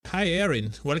Hi,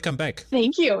 Erin. Welcome back.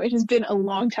 Thank you. It has been a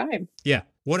long time. Yeah.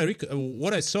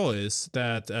 What I saw is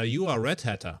that you are Red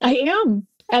Hatter. I am,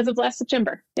 as of last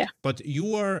September. Yeah. But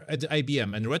you are at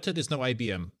IBM, and Red Hat is now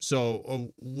IBM.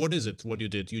 So what is it, what you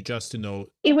did? You just,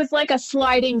 It was like a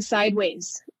sliding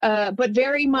sideways, but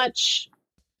very much,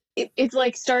 it's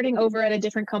like starting over at a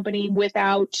different company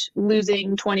without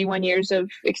losing 21 years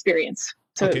of experience.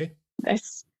 So okay.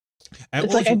 it's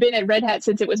like I've been at Red Hat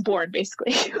since it was born,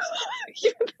 basically.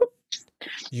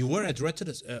 You were at Red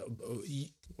Hat.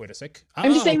 Wait a sec.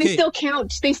 I'm just saying okay.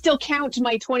 They still count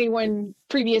my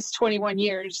previous 21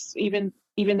 years, even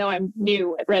though I'm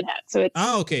new at Red Hat. So it's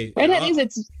okay. Red Hat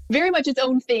it's very much its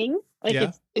own thing. Like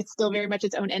yeah. it's still very much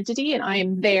its own entity, and I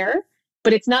am there,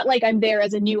 but it's not like I'm there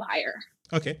as a new hire.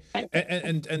 Okay.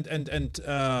 And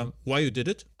why you did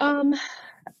it?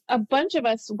 A bunch of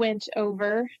us went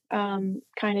over kind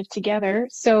of together.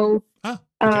 So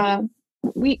okay.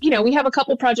 we have a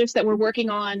couple projects that we're working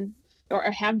on or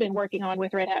have been working on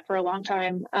with Red Hat for a long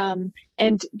time.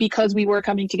 And because we were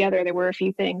coming together, there were a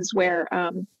few things where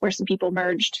some people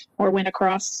merged or went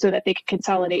across so that they could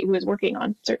consolidate who was working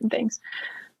on certain things.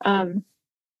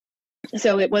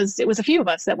 So it was a few of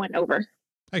us that went over.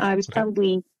 I was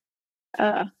probably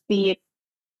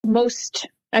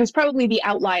the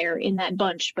outlier in that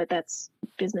bunch, but that's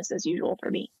business as usual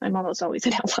for me. I'm almost always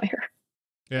an outlier.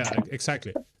 Yeah,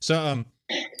 exactly. So,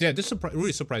 this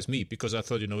really surprised me because I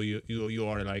thought, you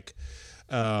are like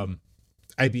IBM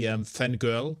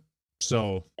fangirl.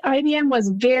 So IBM was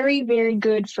very, very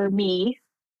good for me.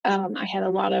 I had a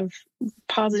lot of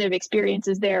positive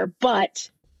experiences there, but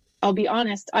I'll be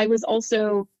honest, I was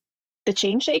also the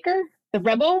chain shaker, the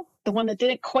rebel, the one that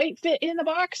didn't quite fit in the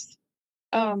box.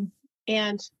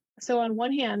 And so on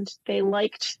one hand, they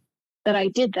liked that I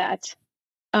did that.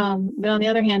 But on the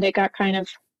other hand, it got kind of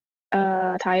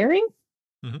tiring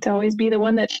to always be the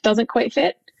one that doesn't quite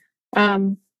fit.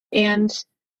 And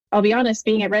I'll be honest,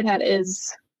 being at Red Hat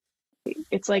it's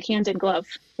like hand in glove.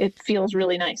 It feels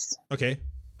really nice. Okay.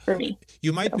 For me.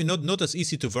 You might be not as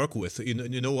easy to work with.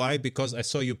 You know why? Because I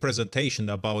saw your presentation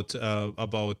about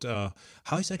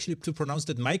how is actually to pronounce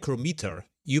that Micrometer.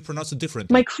 You pronounce it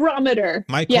differently. Micrometer.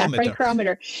 Yeah,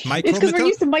 micrometer. It's because we're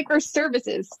used to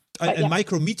microservices. And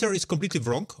Micrometer is completely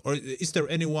wrong? Or is there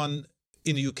anyone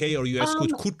in the UK or US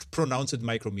could pronounce it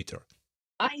Micrometer?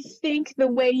 I think the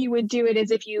way you would do it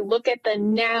is if you look at the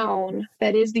noun,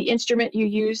 that is the instrument you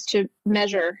use to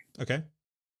measure. Okay.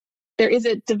 There is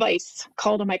a device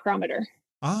called a micrometer.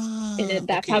 And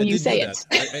that's how you say it.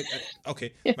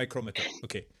 Okay, micrometer.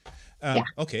 Okay.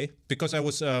 Okay, because I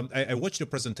was I watched the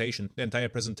presentation, the entire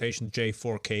presentation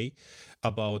J4K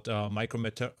about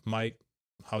micrometer.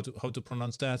 How to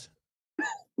pronounce that?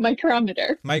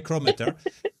 Micrometer.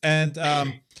 And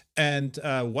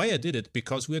why I did it,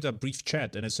 because we had a brief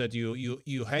chat and I said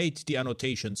you hate the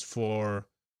annotations for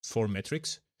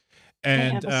metrics.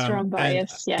 And I have a strong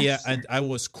bias, yes. Yeah, and I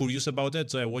was curious about that,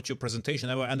 so I watched your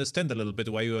presentation. I understand a little bit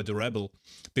why you are the rebel,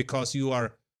 because you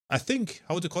are, I think,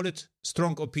 how to call it,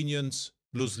 strong opinions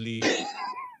loosely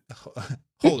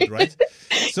hold, right?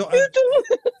 So,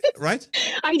 right?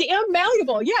 I am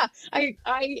malleable. Yeah, I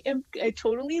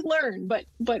totally learn, but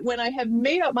when I have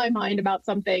made up my mind about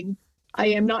something, I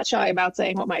am not shy about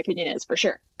saying what my opinion is, for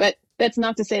sure. But that's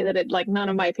not to say that none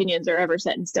of my opinions are ever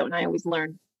set in stone. I always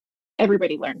learn.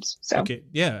 Everybody learns. So okay,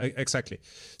 yeah, exactly.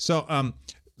 So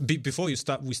before we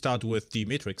start with the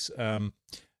matrix. And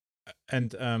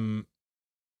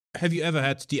have you ever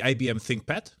had the IBM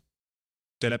ThinkPad,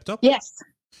 the laptop? Yes.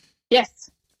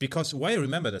 Because why I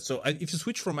remember that. So if you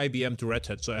switch from IBM to Red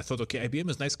Hat, so I thought, okay, IBM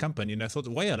is a nice company, and I thought,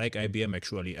 why I like IBM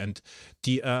actually, and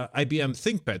the IBM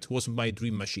ThinkPad was my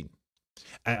dream machine.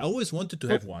 I always wanted to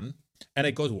have one, and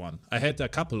I got one. I had a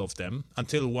couple of them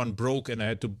until one broke, and I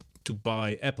had to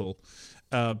buy Apple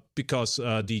because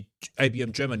the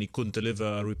IBM Germany couldn't deliver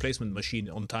a replacement machine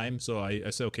on time. So I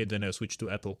said, okay, then I switched to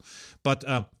Apple. But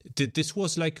this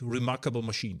was like remarkable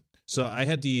machine. So I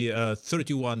had the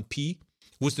 31P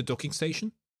with the docking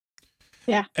station.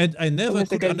 Yeah. And I never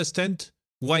could understand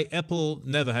why Apple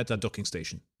never had a docking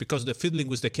station, because they're fiddling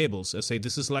with the cables. I say,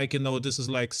 this is like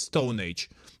Stone Age.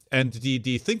 And the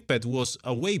ThinkPad was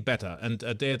way better, and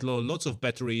they had lots of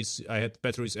batteries. I had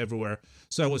batteries everywhere,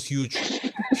 so I was huge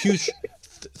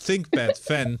ThinkPad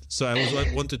fan. So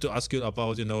I wanted to ask you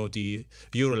about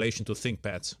your relation to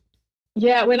ThinkPads.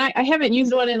 Yeah, when I haven't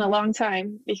used one in a long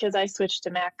time because I switched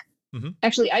to Mac. Mm-hmm.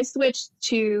 Actually, I switched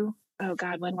to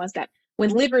when was that?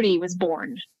 When Liberty was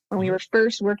born. When we were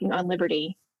first working on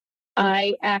Liberty,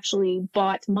 I actually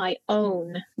bought my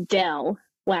own Dell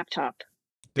laptop.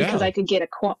 Because I could get a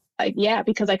quad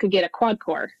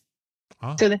core.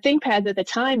 Ah, So the ThinkPads at the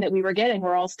time that we were getting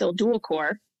were all still dual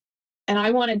core. And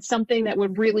I wanted something that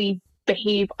would really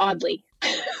behave oddly,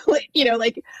 like,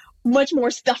 like much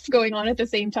more stuff going on at the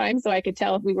same time. So I could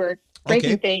tell if we were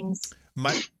breaking okay. things.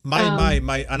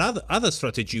 My another other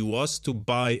strategy was to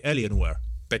buy Alienware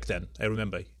back then. I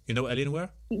remember. You know Alienware?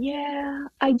 Yeah,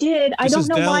 I did. I This don't is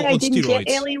know why Dell I on didn't get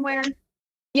steroids. Alienware.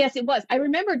 Yes, it was. I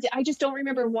remember. I just don't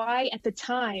remember why at the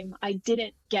time I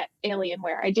didn't get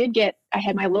Alienware. I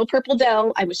had my little purple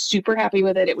Dell. I was super happy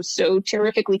with it. It was so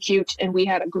terrifically cute, and we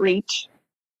had a great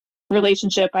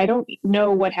relationship. I don't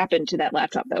know what happened to that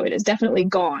laptop though. It is definitely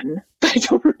gone. But I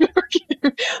don't remember.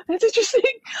 That's interesting.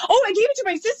 Oh, I gave it to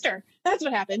my sister. That's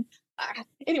what happened.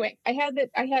 Anyway, that's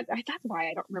why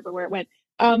I don't remember where it went.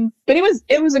 But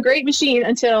it was a great machine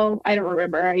until I don't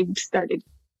remember.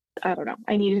 I don't know.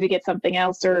 I needed to get something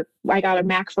else, or I got a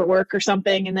Mac for work or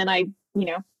something, and then I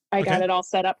got Okay. it all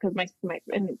set up because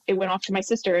and it went off to my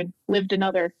sister and lived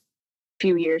another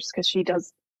few years because she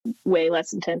does way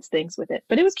less intense things with it.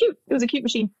 But it was cute. It was a cute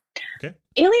machine. Okay.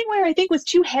 Alienware, I think, was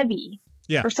too heavy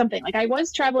Yeah. or something. Like I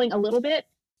was traveling a little bit,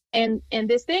 and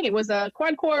this thing, it was a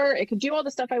quad core. It could do all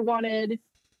the stuff I wanted.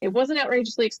 It wasn't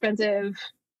outrageously expensive,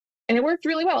 and it worked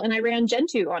really well. And I ran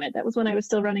Gentoo on it. That was when I was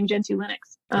still running Gentoo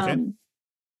Linux. Okay.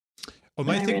 On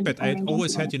my ThinkPad, I I ran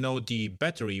always Gentoo on had, the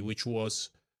battery, which was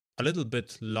a little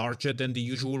bit larger than the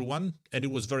usual one, and it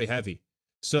was very heavy.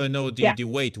 So I know Yeah. the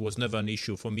weight was never an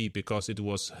issue for me because it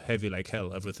was heavy like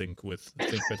hell, everything with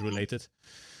ThinkPad related.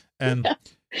 And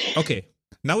okay,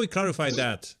 now we clarified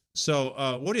that.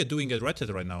 So what are you doing at Red Hat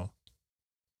right now?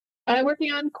 I'm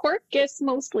working on Quarkus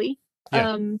mostly.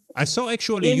 Yeah. I saw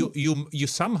actually in- you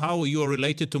somehow you are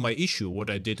related to my issue, what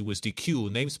I did with the Q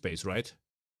namespace, right?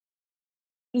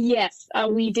 Yes,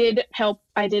 we did help.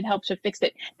 I did help to fix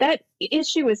it. That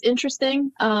issue is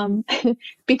interesting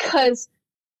because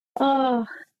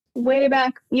way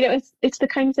back, it's the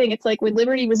kind of thing. It's like when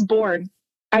Liberty was born,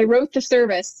 I wrote the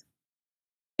service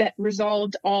that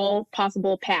resolved all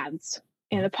possible paths.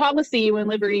 And the policy when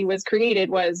Liberty was created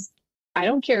was, I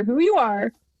don't care who you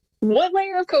are, what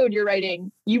layer of code you're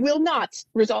writing, you will not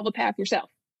resolve a path yourself.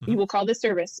 You will call this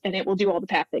service and it will do all the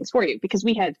path things for you, because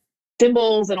we had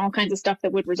symbols and all kinds of stuff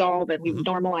that would resolve, and we would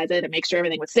normalize it and make sure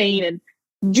everything was sane. And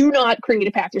do not create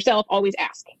a path yourself. Always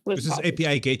ask. This is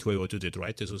API gateway what you did,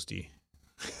 right? This was the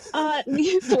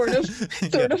sort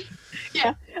of.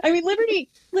 Yeah. I mean, Liberty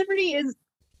is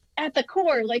at the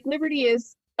core, like Liberty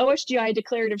is OSGI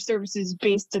declarative services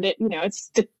based on it.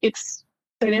 It's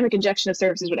dynamic injection of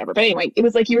services, whatever. But anyway, it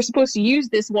was like you were supposed to use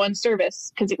this one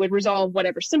service because it would resolve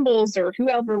whatever symbols or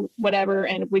whoever, whatever,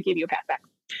 and it would give you a path back.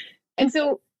 And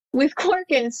so with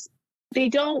Quarkus, they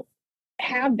don't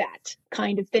have that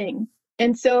kind of thing.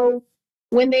 And so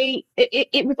when it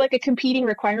was like a competing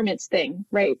requirements thing,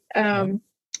 right?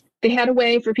 They had a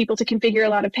way for people to configure a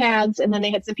lot of paths, and then they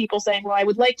had some people saying, well, I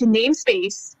would like to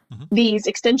namespace these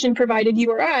extension provided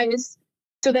URIs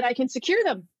so that I can secure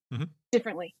them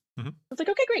differently. I was like,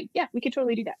 okay, great. Yeah, we could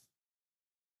totally do that.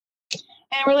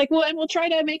 And we're like, well, and we'll try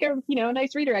to make a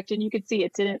nice redirect. And you could see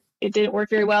it didn't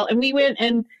work very well. And we went,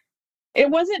 and it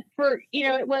wasn't for,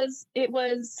 it was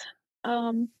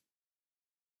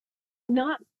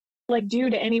not like due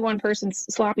to any one person's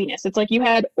sloppiness. It's like you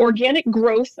had organic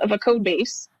growth of a code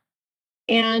base,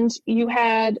 and you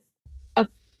had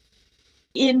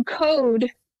in code,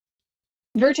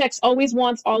 Vertex always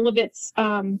wants all of its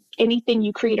anything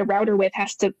you create a router with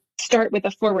has to start with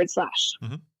a /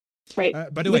 right?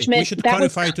 By the way, we should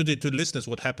clarify to the listeners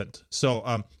what happened.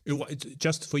 So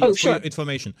just for your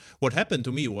information, what happened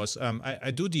to me was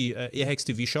I do the AHEX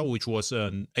TV show, which was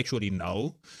actually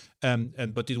now,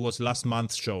 but it was last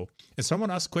month's show, and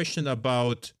someone asked a question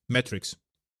about metrics,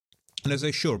 and I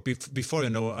say sure. Before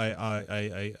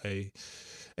I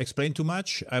explain too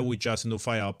much, I would just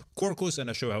fire up Quarkus and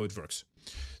I show how it works.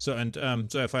 So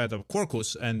I fired up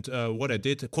Quarkus, and what I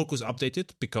did, Quarkus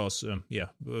updated because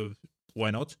why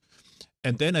not?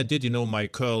 And then I did my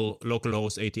curl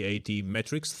localhost 8080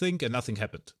 metrics thing, and nothing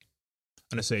happened.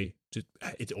 And I say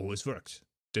it always works.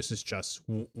 This is just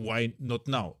why not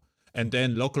now? And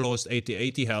then localhost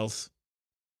 8080 health,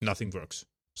 nothing works.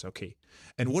 It's okay.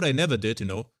 And what I never did,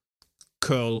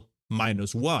 curl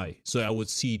 -y, so I would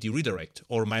see the redirect,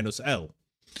 or -l.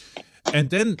 And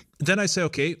then I say,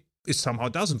 okay, it somehow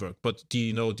doesn't work, but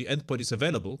the endpoint is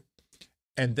available.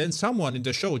 And then someone in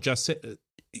the show just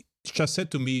said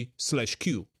to me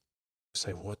 /Q. I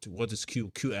say, what is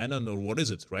Q? QAnon, or what is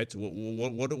it, right?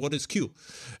 What is Q?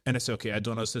 And I say, okay, I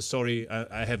don't know. I say, sorry,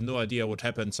 I have no idea what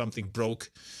happened. Something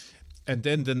broke. And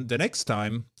then the next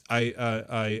time I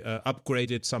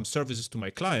upgraded some services to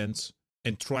my clients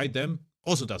and tried them,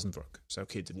 Also doesn't work. So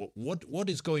okay, what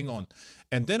is going on?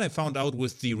 And then I found out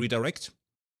with the redirect.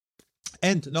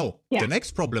 And no, Yeah. the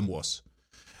next problem was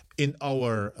in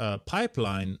our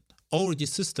pipeline, already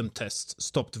system tests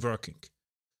stopped working.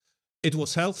 It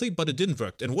was healthy, but it didn't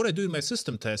work. And what I do in my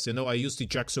system test, I use the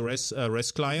JAX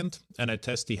REST client, and I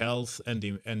test the health and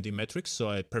the metrics. So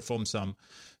I perform some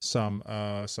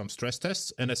stress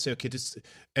tests, and I say, okay, this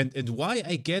and why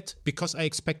I get, because I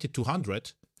expected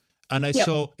 200, and I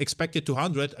saw expected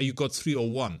 200, you got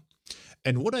 301.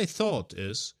 And what I thought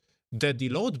is that the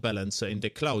load balancer in the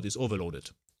cloud is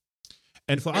overloaded.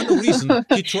 And for unknown reason,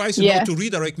 he tries to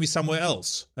redirect me somewhere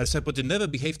else. I said, but it never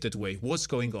behaved that way. What's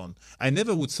going on? I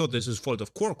never would thought this is fault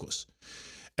of Quarkus.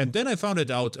 And then I found it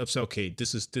out. I said, okay,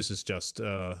 this is just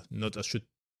not as should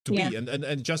to be.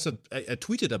 And just I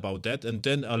tweeted about that. And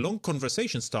then a long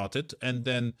conversation started. And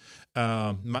then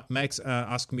Max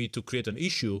asked me to create an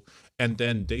issue. And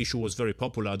then the issue was very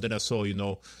popular. And then I saw,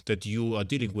 that you are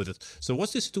dealing with it. So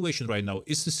what's the situation right now?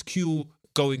 Is this queue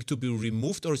going to be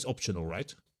removed, or is optional,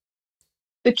 right?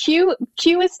 The queue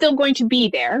is still going to be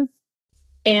there,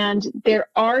 and there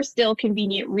are still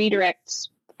convenient redirects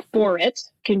for it,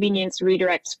 convenience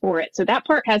redirects for it. So that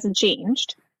part hasn't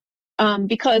changed,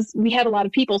 because we had a lot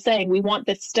of people saying we want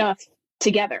this stuff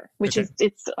together, which is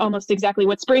it's almost exactly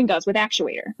what Spring does with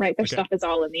Actuator, right? Their stuff is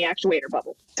all in the Actuator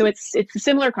bubble. So it's a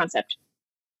similar concept,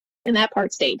 and that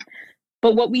part stayed.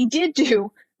 But what we did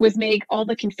do was make all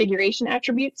the configuration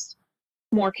attributes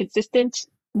more consistent,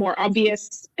 more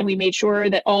obvious, and we made sure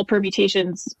that all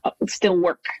permutations still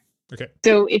work. Okay.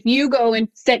 So if you go and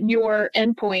set your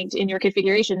endpoint in your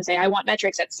configuration and say, I want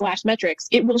metrics at /metrics,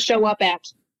 it will show up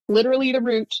at literally the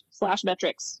root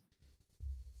 /metrics.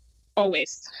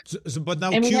 Always. But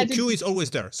now Q is always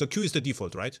there. So Q is the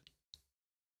default, right?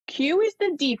 Q is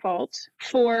the default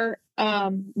for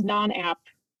non-app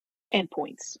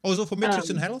endpoints. Also for metrics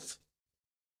and health?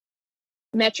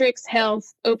 Metrics,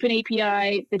 health, Open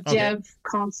API, the dev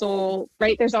console,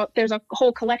 right? There's a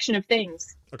whole collection of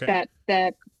things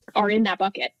that are in that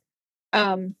bucket.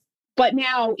 But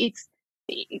now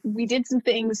we did some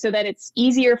things so that it's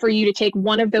easier for you to take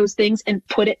one of those things and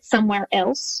put it somewhere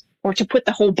else, or to put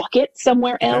the whole bucket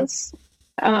somewhere else.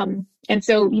 And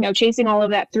so, chasing all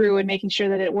of that through and making sure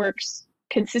that it works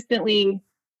consistently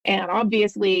and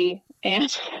obviously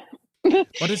and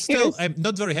but it's still, I'm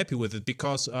not very happy with it,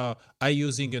 because I'm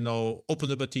using,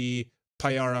 OpenLiberty,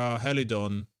 Payara,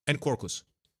 Helidon, and Quarkus.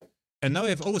 And now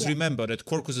I've always remembered that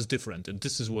Quarkus is different, and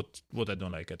this is what I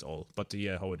don't like at all. But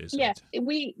how it is. Yeah,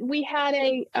 right? we had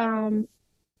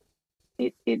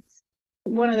it's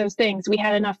one of those things. We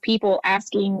had enough people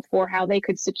asking for how they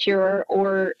could secure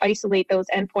or isolate those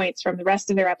endpoints from the rest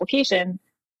of their application,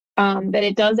 that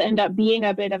it does end up being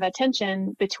a bit of a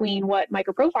tension between what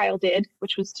MicroProfile did,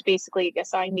 which was to basically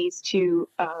assign these to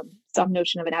some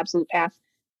notion of an absolute path,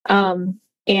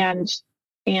 and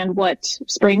what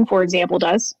Spring, for example,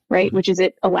 does, right? Which is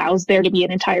it allows there to be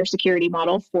an entire security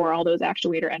model for all those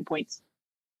Actuator endpoints.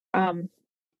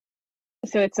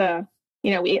 So it's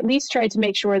we at least tried to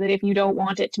make sure that if you don't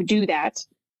want it to do that,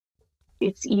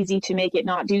 it's easy to make it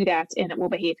not do that, and it will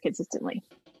behave consistently.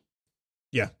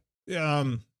 Yeah.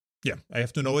 Yeah, I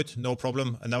have to know it, no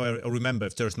problem. And now I remember,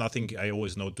 if there's nothing, I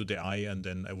always know to the I, and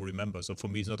then I will remember. So for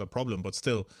me, it's not a problem, but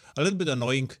still a little bit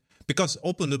annoying, because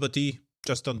OpenLiberty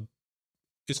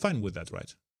is fine with that,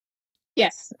 right?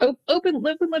 Yes,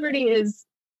 OpenLiberty is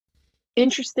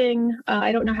interesting.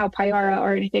 I don't know how Payara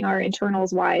or anything are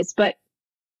internals wise, but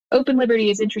OpenLiberty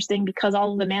is interesting because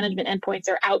all of the management endpoints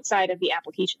are outside of the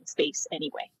application space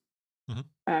anyway.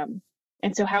 And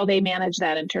so how they manage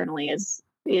that internally is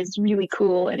really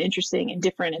cool and interesting and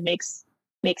different, and makes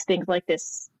things like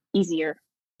this easier.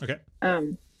 Okay.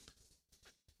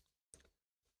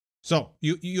 So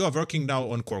you are working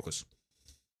now on Quarkus.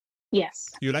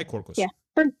 Yes. You like Quarkus? Yeah.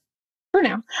 For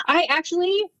now, I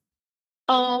actually,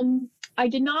 I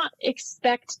did not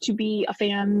expect to be a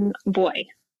fanboy,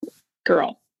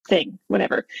 girl thing,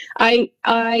 whatever. I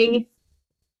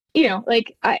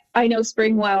know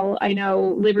Spring well, I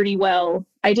know Liberty well.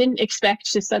 I didn't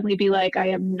expect to suddenly be like, I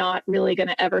am not really going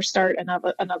to ever start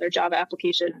another Java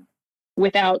application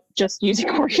without just using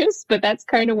Quarkus, but that's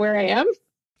kind of where I am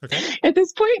at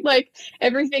this point. Like,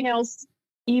 everything else,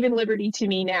 even Liberty to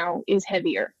me now, is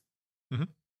heavier.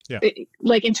 Yeah.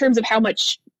 Like, in terms of how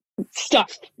much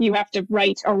stuff you have to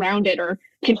write around it, or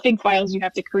config files you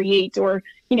have to create, or,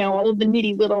 all of the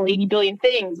nitty little 80 billion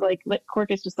things. Like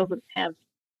Quarkus just doesn't have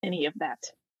any of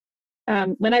that.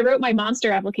 When I wrote my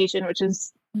monster application, which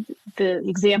is the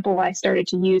example I started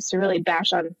to use to really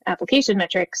bash on application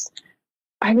metrics,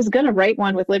 I was going to write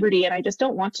one with Liberty, and I just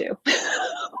don't want to.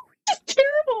 It's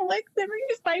terrible. like, Memory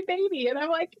is my baby. And I'm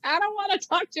like, I don't want to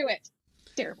talk to it.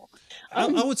 Terrible. I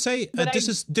would say this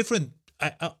is different.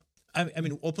 I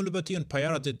mean, OpenLiberty and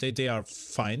Payara, they are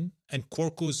fine, and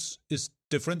Quarkus is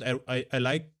different. I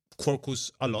like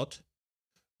Quarkus a lot,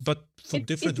 but for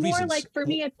different reasons. It's more like, for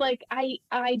me, it's like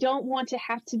I don't want to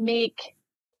have to make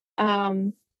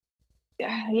the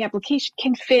application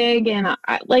config, and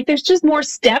like there's just more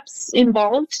steps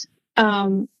involved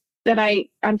that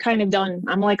I'm kind of done.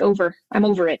 I'm like I'm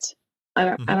over it.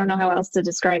 I don't know how else to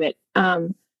describe it.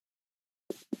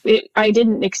 I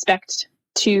didn't expect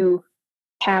to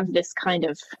have this kind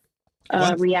of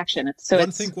reaction. So one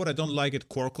thing what I don't like at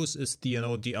Quarkus is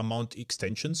the amount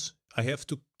extensions I have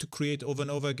to create over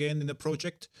and over again in a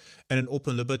project. And in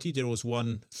OpenLiberty, there was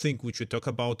one thing which we talk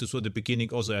about. This was the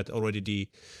beginning. Also, I had already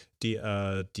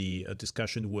the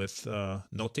discussion with Mr.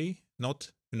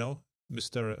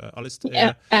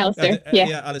 Alistair. Alistair.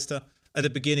 Alistair. At the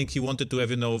beginning, he wanted to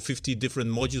have 50 different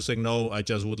modules. Like, no, I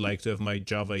just would like to have my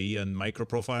Java E and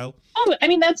MicroProfile. Oh, I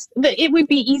mean, it would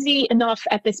be easy enough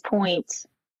at this point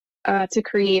to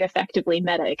create effectively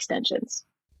meta extensions.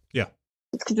 Yeah.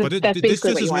 But this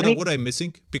is what I'm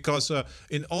missing, because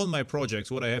in all my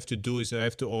projects, what I have to do is I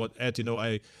have to add,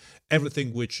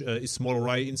 everything which is small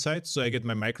array inside. So I get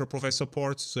my MicroProfile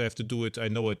support. So I have to do it. I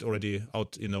know it already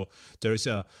out. There is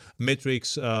a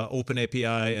metrics, open API,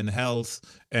 and health,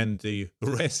 and the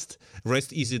REST.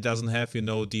 REST Easy doesn't have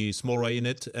the small array in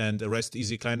it, and the REST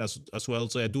Easy client as well.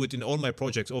 So I do it in all my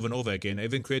projects over and over again. I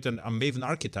even create a Maven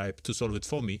archetype to solve it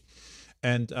for me,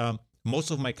 and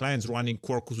most of my clients running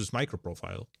Quarkus with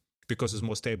MicroProfile because it's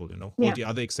more stable, Yeah. All the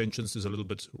other extensions is a little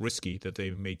bit risky that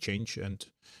they may change, and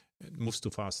it moves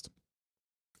too fast.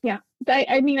 Yeah.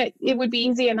 I mean, it would be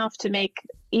easy enough to make,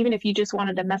 even if you just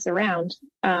wanted to mess around,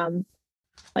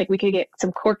 like we could get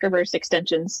some Quarkiverse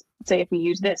extensions. Say if we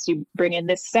use this, you bring in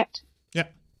this set. Yeah.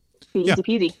 Easy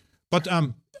peasy. But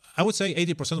I would say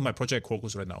 80% of my project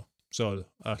Quarkus right now. So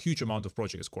a huge amount of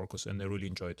project is Quarkus, and I really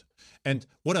enjoy it. And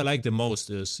what I like the most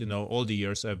is, all the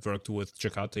years I've worked with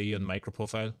Jakarta and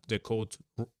MicroProfile, their code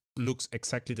looks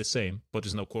exactly the same, but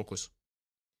it's no Quarkus.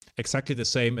 Exactly the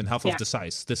same and half of the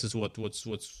size. This is what's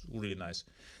really nice.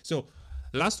 So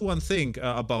last one thing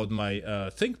about my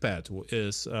ThinkPad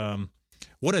is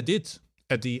what I did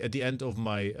at the end of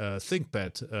my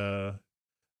ThinkPad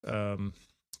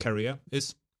career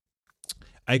is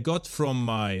I got from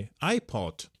my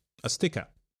iPod a sticker,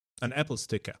 an Apple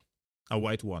sticker, a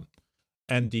white one,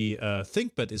 and the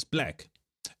ThinkPad is black.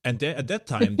 And there, at that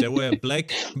time, there were black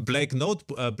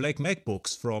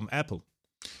MacBooks from Apple.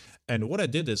 And what I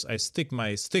did is I stick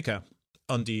my sticker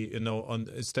on the on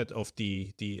instead of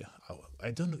the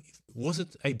I don't know, was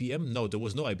it IBM? No, there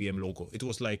was no IBM logo. It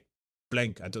was like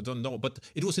blank. I don't know, but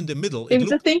it was in the middle. The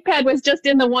ThinkPad was just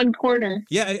in the one corner.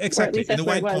 Yeah, exactly, in the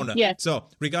white corner. Yeah. So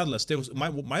regardless,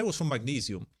 mine was from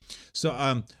magnesium. So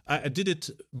I did it,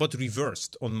 but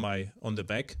reversed on the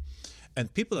back.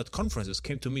 And people at conferences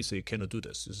came to me, say, "You cannot do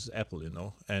this. This is Apple,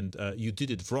 and you did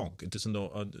it wrong. It is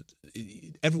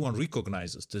everyone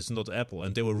recognizes this is not Apple."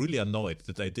 And they were really annoyed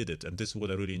that I did it. And this is what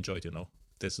I really enjoyed,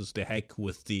 This is the hack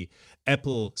with the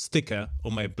Apple sticker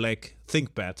on my black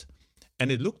ThinkPad. And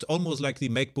it looked almost like the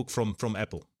MacBook from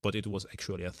Apple, but it was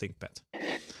actually a ThinkPad.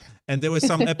 And there were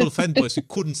some Apple fanboys who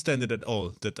couldn't stand it at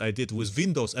all that I did with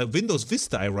Windows. Windows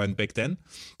Vista I ran back then.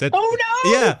 Oh,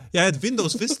 no! Yeah, I had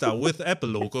Windows Vista with Apple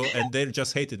logo, and they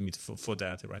just hated me for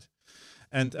that, right?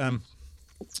 And,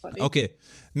 That's funny. Okay,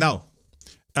 now,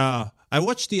 I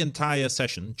watched the entire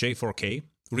session, J4K,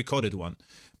 recorded one.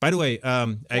 By the way,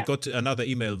 I got another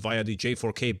email via the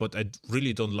J4K, but I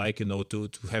really don't like, to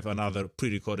have another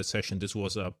pre-recorded session. This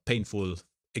was a painful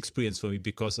experience for me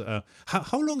because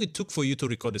how long it took for you to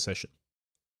record a session?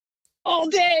 All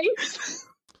day.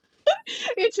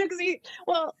 It took me.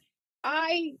 Well,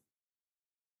 I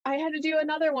had to do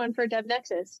another one for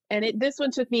DevNexus, and this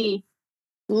one took me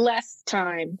less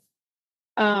time.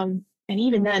 And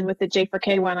even then, with the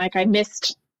J4K one, like I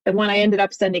missed the one I ended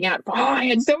up sending out. Oh, I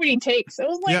had so many takes. I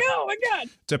was like, oh my god.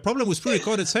 The problem with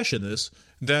pre-recorded session is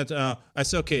that I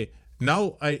say, okay,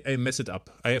 now I mess it up.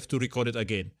 I have to record it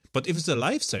again. But if it's a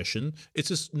live session, it's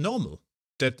just normal.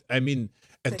 And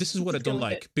this is what I don't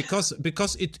like because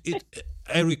it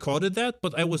I recorded that,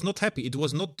 but I was not happy. It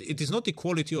is not the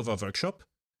quality of a workshop,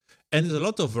 and it's a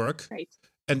lot of work. Right.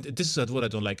 And this is what I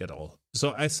don't like at all.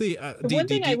 So I see the one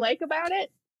thing I like about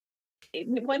it,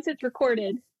 once it's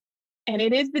recorded, and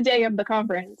it is the day of the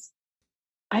conference,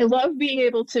 I love being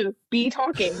able to be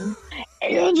talking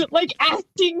and like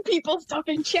asking people stuff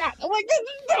in chat. I'm like, this is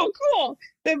so cool.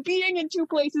 The being in two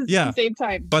places at the same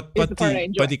time. But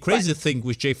the crazy thing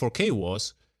with J4K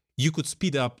was you could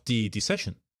speed up the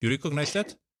session. You recognize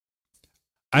that?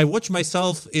 I watched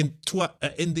myself in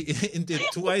the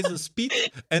twice the speed,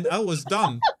 and I was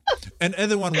done. And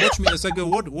everyone watched me. It's like,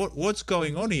 what's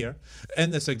going on here?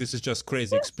 And it's like, this is just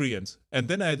crazy experience. And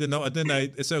then I don't know. And then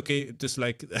it's okay. Just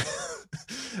like,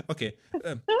 okay.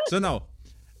 So now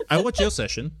I watch your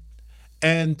session,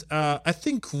 and I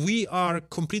think we are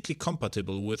completely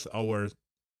compatible with our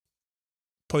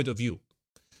point of view.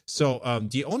 So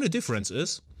the only difference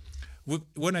is,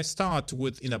 when I start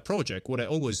in a project, what I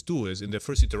always do is in the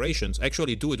first iterations, I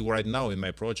actually do it right now in my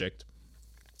project,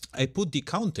 I put the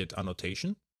counted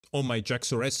annotation on my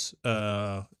JAX-RS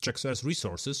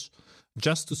resources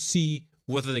just to see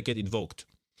whether they get invoked.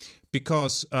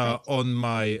 Because on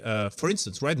my, for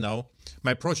instance, right now,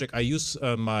 my project, I use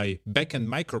my backend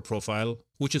MicroProfile,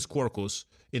 which is Quarkus,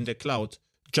 in the cloud,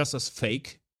 just as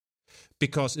fake,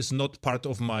 because it's not part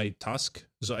of my task.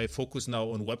 So I focus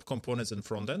now on web components and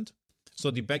front end. So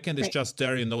the backend is just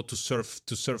there,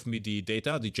 to serve me the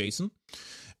data, the JSON.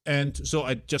 And so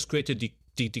I just created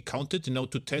the counted,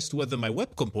 to test whether my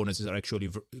web components are actually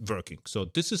working. So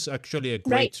this is actually a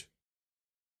great. Right.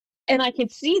 And I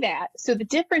could see that. So the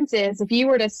difference is, if you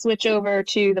were to switch over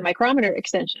to the Micrometer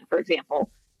extension, for example,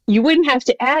 you wouldn't have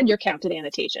to add your counted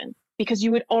annotation, because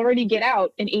you would already get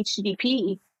out an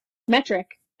HTTP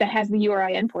metric that has the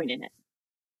URI endpoint in it.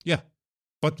 Yeah,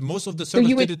 but most of the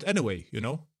servers did it anyway,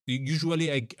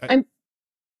 Usually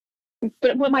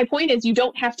But what my point is, you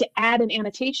don't have to add an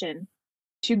annotation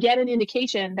to get an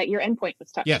indication that your endpoint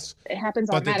was touched. Yes. It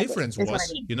happens automatically. But the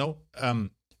automatically. difference was,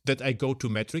 that I go to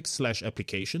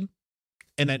metrics/application,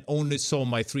 and I only saw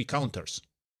my 3 counters.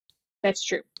 That's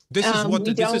true. This is what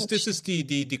this is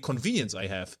the convenience I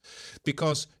have,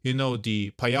 because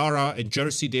the Payara and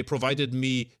Jersey, they provided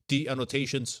me the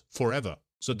annotations forever.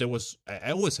 So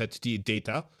I always had the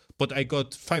data, but I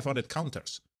got 500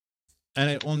 counters, and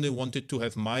I only wanted to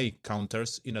have my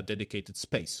counters in a dedicated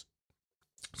space.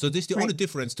 So this is the only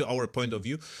difference to our point of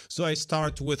view. So I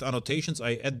start with annotations,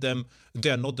 I add them, they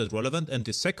are not that relevant. And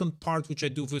the second part, which I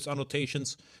do with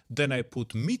annotations, then I put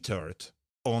metered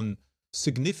on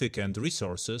significant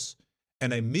resources,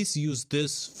 and I misuse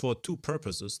this for 2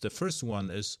 purposes. The first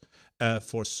one is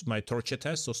for my torture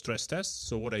tests or stress tests.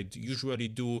 So what I usually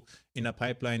do in a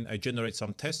pipeline, I generate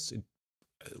some tests.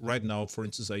 Right now, for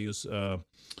instance, I use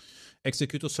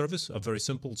executor service, a very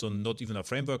simple, so not even a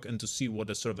framework, and to see what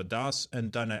the server does.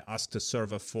 And then I ask the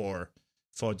server for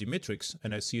the metrics,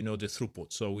 and I see the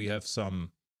throughput. So we have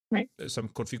some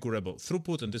configurable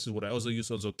throughput, and this is what I also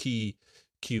use, also key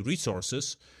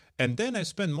resources. And then I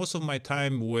spend most of my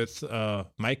time with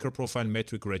MicroProfile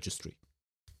metric registry.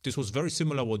 This was very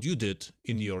similar what you did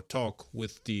in your talk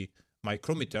with the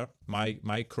Micrometer,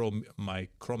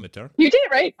 Micrometer. You did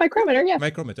it right, Micrometer, yeah.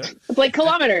 Micrometer. It's like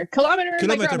kilometer,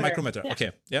 Micrometer. Yeah.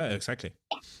 Okay, yeah, exactly.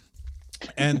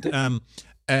 And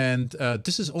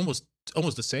this is almost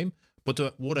the same.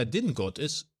 But what I didn't got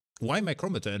is, why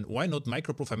Micrometer and why not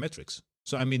MicroProfile metrics?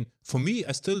 So I mean, for me,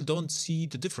 I still don't see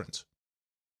the difference.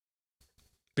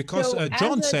 Because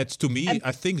John said to me,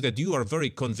 I think that you are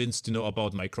very convinced,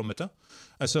 about Micrometer.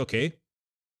 I said, okay.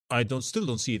 I still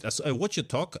don't see it. As I watch your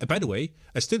talk, by the way,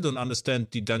 I still don't understand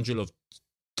the Dungeon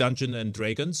and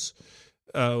Dragons.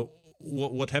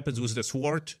 What happens with the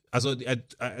sword? Also,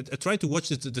 I tried to watch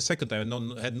it the second time.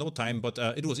 I had no time, but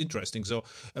it was interesting. So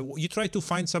you try to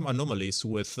find some anomalies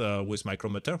with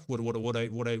Micrometer. What I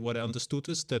understood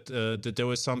is that there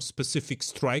were some specific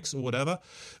strikes or whatever,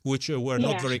 which were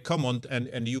not very common,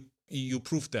 and you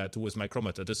proved that with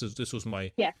Micrometer. This was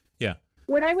my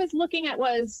What I was looking at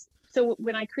was, so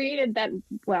when I created that,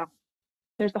 well,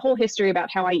 there's the whole history about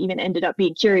how I even ended up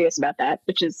being curious about that,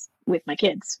 which is with my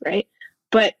kids, right?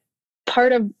 But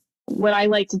part of what I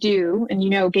like to do,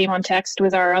 and Game on Text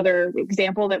was our other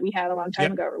example that we had a long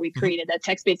time ago, where we created that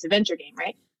text-based adventure game,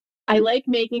 right? I like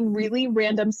making really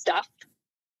random stuff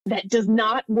that does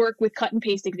not work with cut and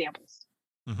paste examples.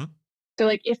 Mm-hmm. So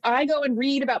like, if I go and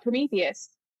read about Prometheus,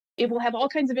 it will have all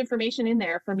kinds of information in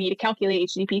there for me to calculate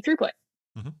HTTP throughput.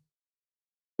 Mm-hmm.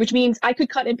 Which means I could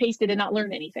cut and paste it and not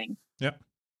learn anything. Yeah.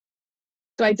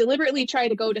 So I deliberately try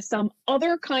to go to some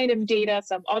other kind of data,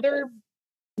 some other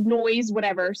noise,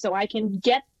 whatever, so I can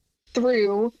get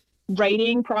through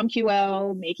writing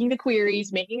PromQL, making the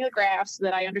queries, making the graphs, so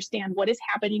that I understand what is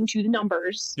happening to the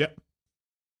numbers. Yeah.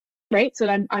 Right? So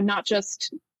that I'm not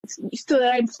just, so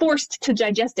that I'm forced to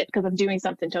digest it because I'm doing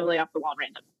something totally off the wall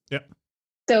random. Yeah.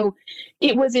 So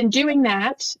it was in doing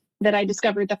that I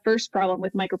discovered the first problem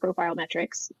with MicroProfile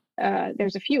metrics.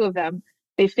 There's a few of them.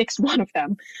 They fixed one of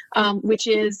them, which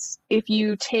is if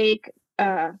you take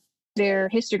their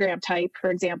histogram type, for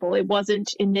example, it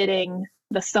wasn't emitting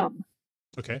the sum.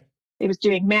 Okay. It was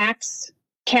doing max,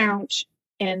 count,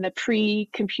 and the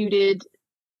pre-computed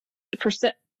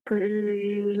percentiles,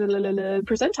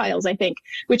 I think,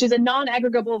 which is a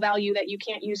non-aggregable value that you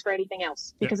can't use for anything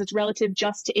else because it's relative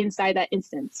just to inside that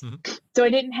instance. So I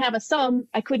didn't have a sum.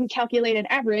 I couldn't calculate an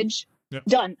average.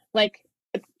 Done. Like,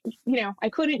 I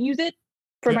couldn't use it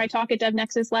for my talk at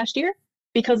DevNexus last year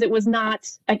because it was not,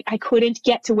 I couldn't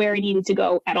get to where I needed to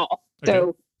go at all.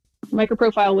 So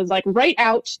MicroProfile was like right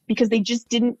out because they just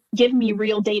didn't give me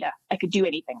real data I could do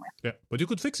anything with. Yeah, but you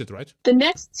could fix it, right? The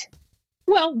next,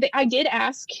 well, I did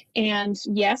ask, and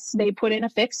yes, they put in a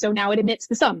fix, so now it emits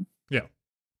the sum. Yeah.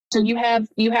 So you have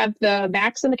the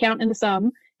max and the count and the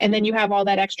sum, and then you have all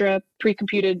that extra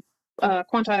pre-computed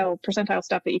quantile, percentile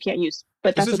stuff that you can't use.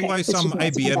 But that's this is okay. why some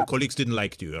IBM colleagues didn't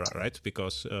like you, right?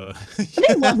 Because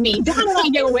they love me. Don and I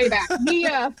go way back.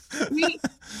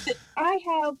 I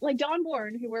have, like, Don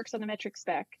Bourne, who works on the metric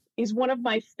spec, is one of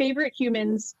my favorite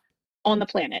humans on the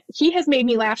planet. He has made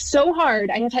me laugh so hard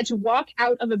I have had to walk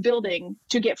out of a building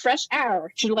to get fresh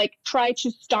air to try to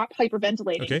stop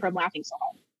hyperventilating from laughing so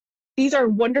hard. These are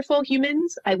wonderful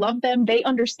humans. I love them. They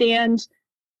understand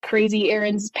crazy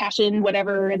Aaron's passion,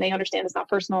 whatever, and they understand it's not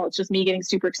personal. It's just me getting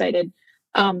super excited.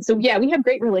 So yeah, we have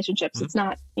great relationships. It's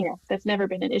not, that's never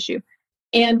been an issue.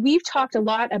 And we've talked a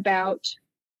lot about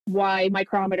why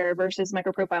micrometer versus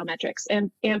microprofile metrics.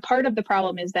 And part of the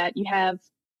problem is that you have,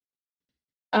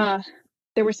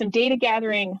 there were some data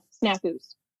gathering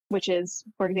snafus, which is,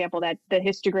 for example, that the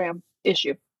histogram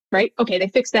issue, right? Okay, they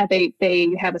fixed that.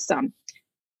 They have a sum.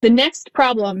 The next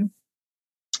problem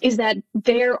is that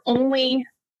they're only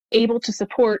able to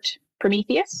support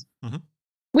Prometheus,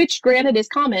 which granted is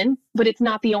common, but it's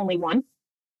not the only one.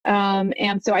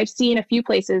 And so I've seen a few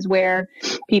places where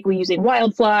people using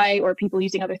Wildfly or people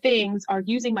using other things are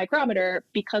using Micrometer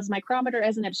because Micrometer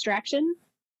as an abstraction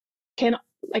can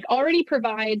already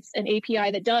provides an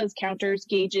API that does counters,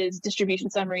 gauges, distribution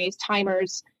summaries,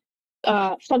 timers,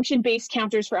 function-based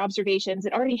counters for observations.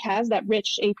 It already has that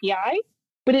rich API,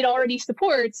 but it already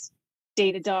supports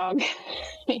Datadog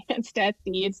and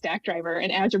StatD and Stackdriver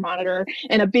and Azure Monitor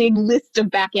and a big list of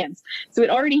backends. So it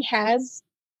already has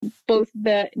both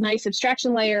the nice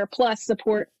abstraction layer plus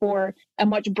support for a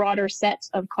much broader set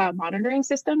of cloud monitoring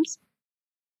systems.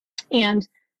 And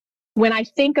when I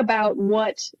think about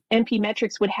what NP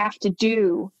metrics would have to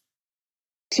do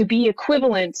to be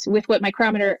equivalent with what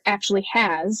Micrometer actually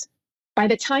has, by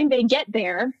the time they get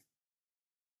there,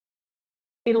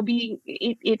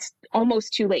 it's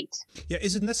almost too late. Yeah,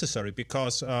 is it necessary?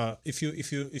 Because if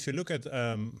you look at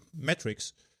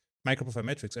metrics, MicroProfile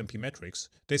metrics, MP metrics,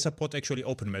 they support actually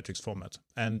open metrics format,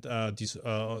 and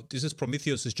this is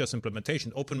Prometheus is just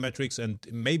implementation. Open metrics, and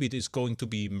maybe it is going to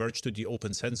be merged to the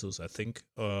open census. I think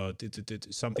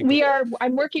something.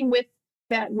 I'm working with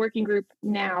that working group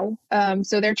now,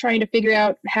 so they're trying to figure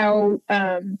out how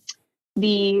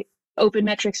the open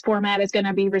metrics format is going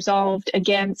to be resolved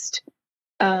against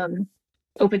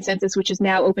open census, which is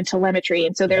now open telemetry,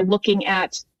 and so they're looking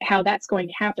at how that's going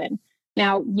to happen.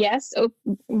 Now, yes,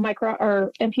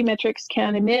 MP metrics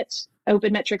can emit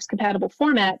open metrics compatible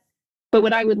format, but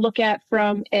what I would look at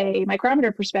from a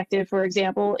micrometer perspective, for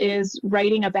example, is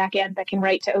writing a backend that can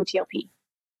write to OTLP,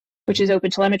 which is Open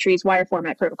Telemetry's wire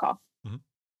format protocol.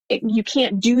 You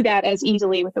can't do that as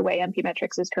easily with the way MP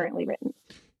metrics is currently written.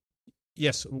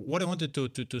 Yes, what I wanted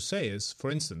to say is, for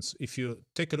instance, if you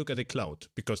take a look at the cloud,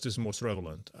 because this is most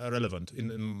relevant.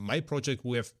 In my project,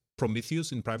 we have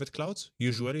Prometheus in private clouds.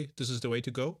 Usually, this is the way to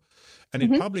go. And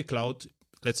in public cloud,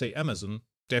 let's say Amazon,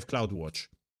 they have CloudWatch.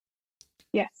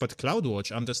 Yes. But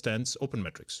CloudWatch understands open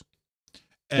metrics.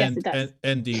 Yes, it does.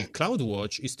 And the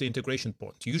CloudWatch is the integration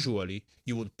point. Usually,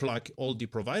 you would plug all the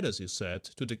providers you said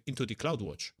into the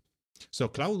CloudWatch. So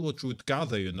CloudWatch would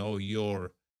gather,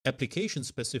 your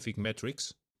application-specific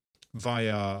metrics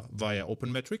via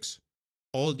open metrics.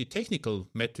 All the technical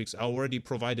metrics are already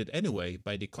provided anyway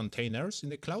by the containers in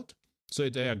the cloud. So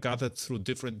they are gathered through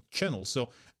different channels.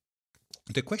 So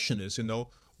the question is,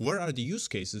 where are the use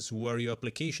cases where your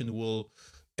application will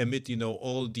emit,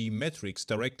 all the metrics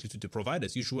directly to the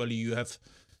providers? Usually you have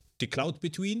the cloud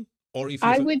between, or if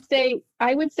I would say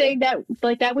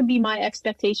that that would be my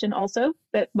expectation also,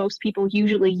 that most people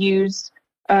usually use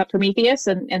Prometheus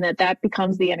and that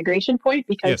becomes the integration point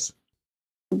because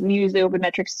we use the open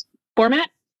metrics format.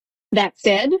 That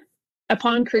said,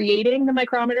 upon creating the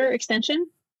micrometer extension,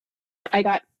 I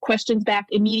got questions back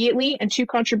immediately and 2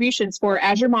 contributions for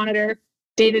Azure Monitor,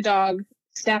 Datadog,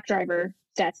 Stackdriver,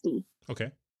 StatsD.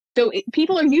 Okay. So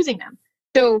people are using them.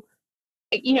 So,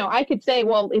 I could say,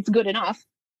 well, it's good enough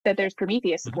that there's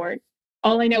Prometheus support.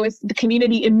 All I know is the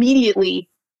community immediately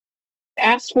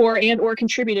asked for and or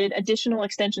contributed additional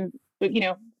extension,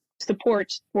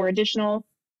 support for additional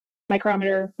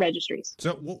micrometer registries.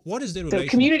 So what is the So relation?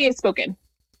 community has spoken.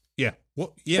 Yeah.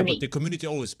 Well, yeah, for but me. the community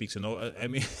always speaks, I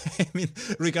mean,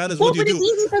 regardless Well, what you but do. it's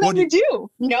easy for them to do,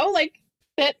 like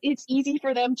that. It's easy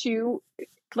for them to,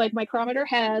 like, Micrometer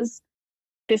has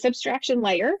this abstraction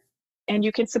layer, and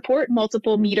you can support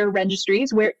multiple meter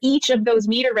registries where each of those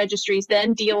meter registries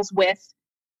then deals with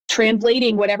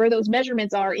translating whatever those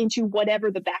measurements are into whatever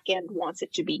the back end wants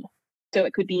it to be. So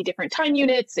it could be different time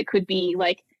units. It could be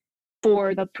like,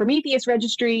 for the Prometheus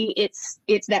registry, it's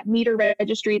that meter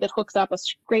registry that hooks up a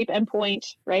scrape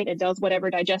endpoint, right? It does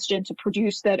whatever digestion to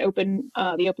produce that the open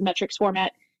metrics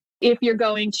format. If you're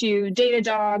going to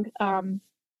Datadog,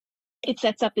 it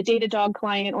sets up the Datadog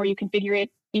client, or you can configure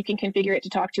it to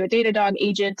talk to a Datadog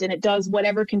agent, and it does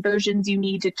whatever conversions you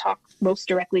need to talk most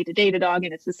directly to Datadog,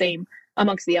 and it's the same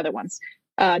amongst the other ones.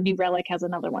 New Relic has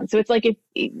another one. So it's like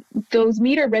those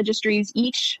meter registries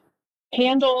each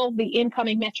handle the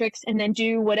incoming metrics and then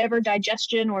do whatever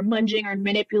digestion or munging or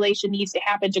manipulation needs to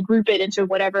happen to group it into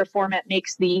whatever format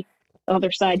makes the other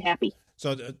side happy.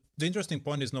 So the interesting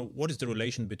point is now, what is the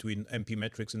relation between MP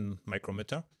metrics and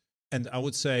Micrometer? And I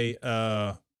would say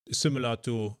similar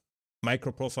to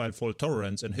MicroProfile fault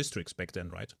tolerance and Hystrix back then,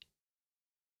 right?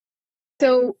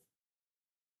 So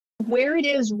where it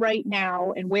is right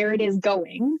now and where it is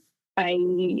going,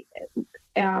 I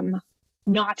am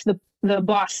not the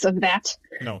boss of that.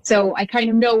 No. So I kind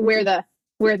of know where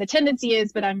the tendency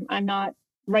is, but I'm not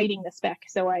writing the spec,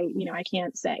 so I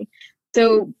can't say.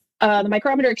 So the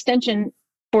Micrometer extension,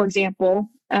 for example,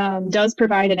 does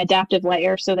provide an adaptive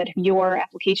layer so that if your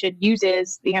application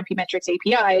uses the MP-Metrics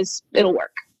APIs, it'll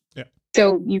work. Yeah.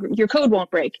 So your code won't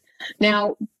break.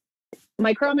 Now,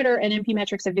 Micrometer and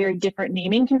MP-Metrics have very different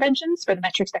naming conventions for the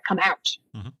metrics that come out.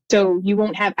 Mm-hmm. So you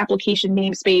won't have application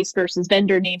namespace versus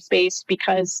vendor namespace,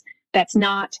 because that's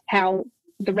not how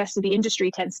the rest of the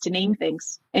industry tends to name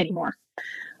things anymore.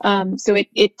 So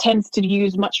it tends to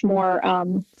use much more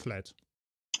flat.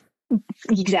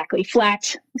 Exactly,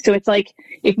 flat. So it's like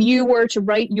if you were to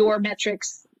write your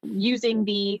metrics using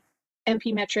the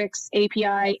MP metrics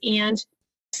API and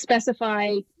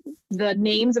specify the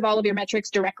names of all of your metrics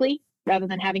directly rather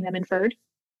than having them inferred,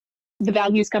 the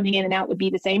values coming in and out would be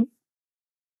the same.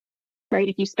 Right?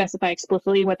 If you specify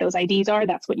explicitly what those IDs are,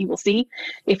 that's what you will see.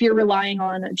 If you're relying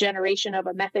on a generation of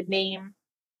a method name,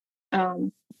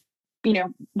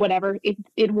 whatever,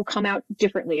 it will come out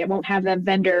differently. It won't have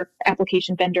the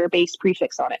application vendor based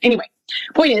prefix on it. Anyway,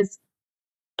 point is,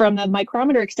 from the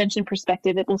Micrometer extension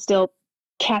perspective, it will still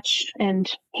catch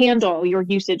and handle your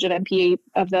usage of MPA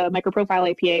of the MicroProfile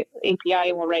API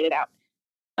and will write it out.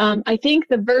 I think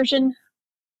the version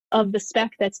of the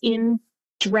spec that's in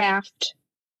draft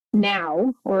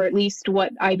now, or at least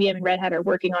what IBM and Red Hat are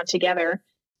working on together,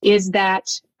 is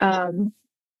that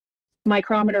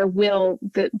Micrometer will,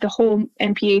 the whole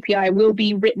MP API will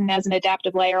be written as an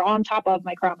adaptive layer on top of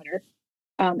Micrometer,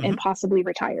 and possibly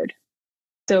retired.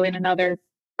 So in another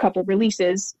couple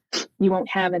releases, you won't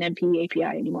have an MP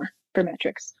API anymore for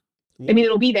metrics. I mean,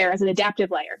 it'll be there as an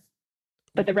adaptive layer,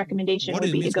 but the recommendation would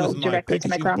be to go directly to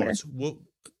Micrometer.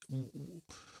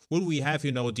 Will we have,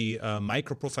 the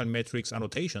MicroProfile metrics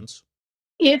annotations?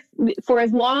 If for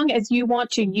as long as you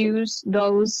want to use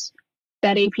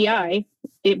that API,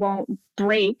 it won't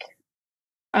break.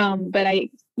 But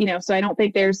so I don't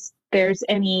think there's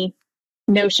any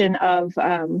notion of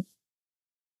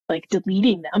like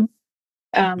deleting them.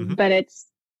 But it's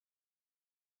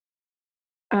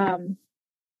I'm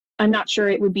not sure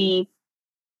it would be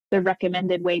the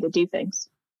recommended way to do things.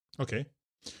 Okay.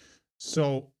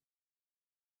 So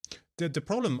the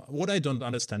problem, what I don't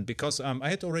understand, because I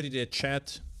had already the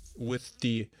chat with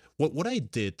what I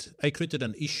did, I created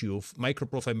an issue of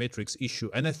MicroProfile matrix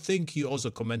issue, and I think you also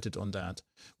commented on that.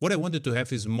 What I wanted to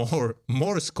have is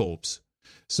more scopes.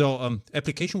 So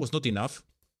application was not enough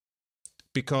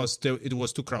because it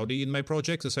was too crowded in my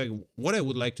project. So what I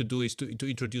would like to do is to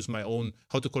introduce my own,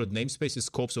 how to call it, namespaces,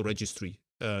 scopes, or registries.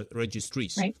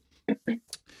 Right.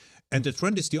 And the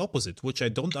trend is the opposite, which I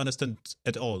don't understand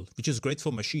at all, which is great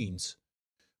for machines.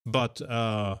 But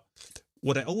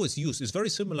what I always use is very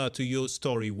similar to your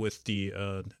story with the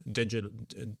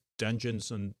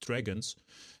Dungeons and Dragons,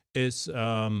 is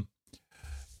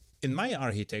in my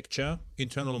architecture,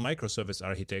 internal microservice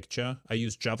architecture, I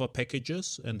use Java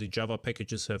packages, and the Java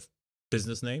packages have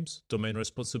business names, domain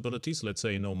responsibilities, let's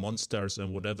say, monsters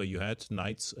and whatever you had,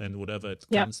 knights and whatever it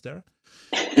comes there.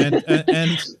 And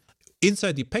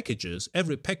inside the packages,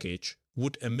 every package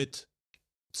would emit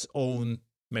its own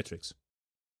metrics.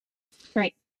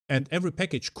 Right. And every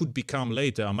package could become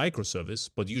later a microservice,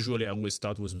 but usually I always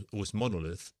start with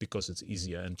monolith because it's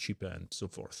easier and cheaper and so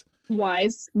forth.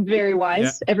 Wise, very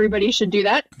wise. Yeah. Everybody should do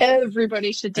that.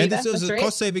 Everybody should do and that. And That's it's right.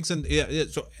 cost savings, and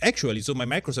so my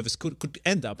microservice could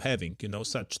end up having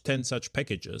such 10 such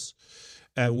packages,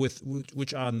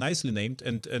 which are nicely named,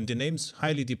 and the names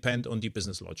highly depend on the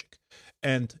business logic.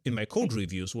 And in my code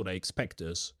reviews, what I expect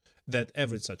is that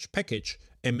every such package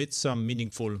emits some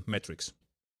meaningful metrics,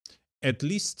 at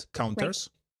least counters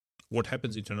what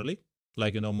happens internally,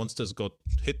 like monsters got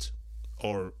hit,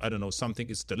 or I don't know, something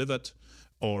is delivered,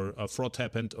 or a fraud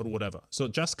happened, or whatever. So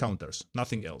just counters,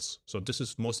 nothing else. So this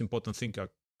is most important thing. Are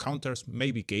counters,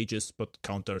 maybe gauges, but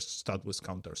counters, start with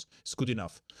counters. It's good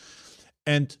enough.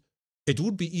 And it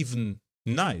would be even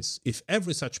nice if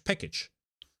every such package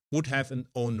would have an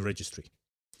own registry.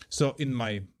 So in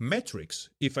my metrics,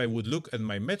 if I would look at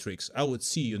my metrics, I would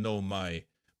see, my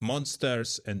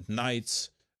monsters and knights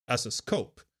as a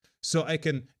scope. So I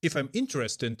can, if I'm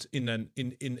interested in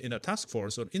a task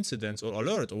force or incidents or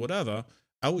alert or whatever,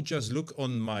 I would just look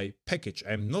on my package.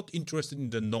 I'm not interested in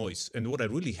the noise. And what I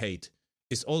really hate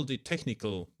is all the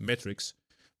technical metrics,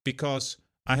 because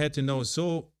I had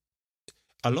a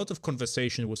lot of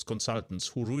conversation with consultants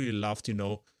who really loved,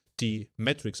 the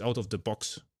metrics out of the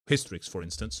box, Hystrix, for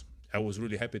instance. I was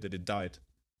really happy that it died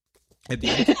at the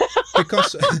end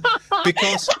because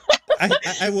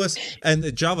I was and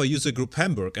a Java user group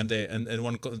Hamburg, and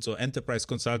so enterprise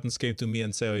consultants came to me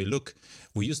and say, "Hey, look,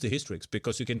 we use the Hystrix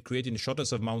because you can create in the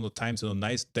shortest amount of times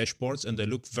nice dashboards, and they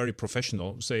look very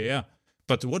professional." Say, yeah,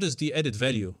 but what is the added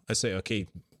value? I say, okay,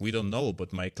 we don't know,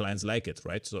 but my clients like it,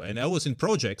 right? So, and I was in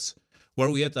projects where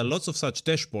we had lots of such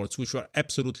dashboards which were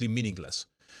absolutely meaningless.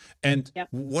 And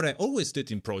what I always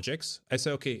did in projects, I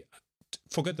say, okay,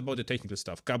 forget about the technical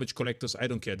stuff, garbage collectors, I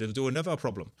don't care. They were never a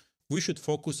problem. We should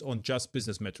focus on just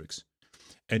business metrics.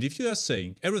 And if you are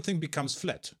saying everything becomes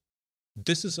flat,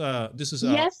 this is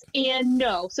yes and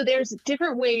no. So there's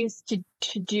different ways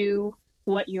to do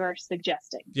what you're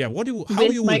suggesting. Yeah, how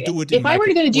you would do it? If I were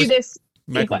going to do this,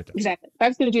 Micrometer. Exactly. If I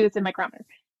was going to do this in Micrometer.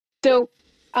 So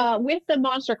with the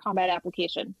monster combat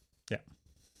application,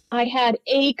 I had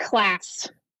a class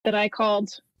that I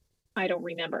called, I don't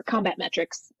remember, combat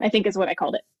metrics, I think is what I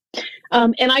called it.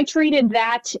 And I treated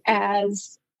that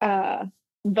as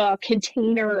the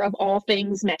container of all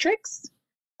things metrics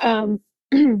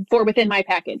for within my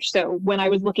package. So when I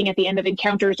was looking at the end of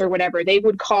encounters or whatever, they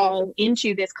would call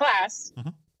into this class,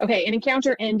 okay, an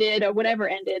encounter ended or whatever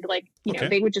ended,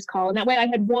 they would just call. And that way I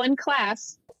had one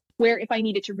class where if I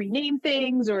needed to rename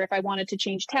things or if I wanted to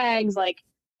change tags,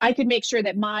 I could make sure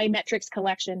that my metrics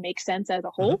collection makes sense as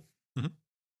a whole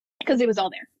because it was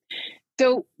all there.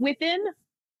 So within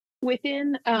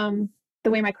the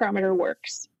way Micrometer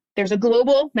works, there's a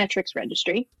global metrics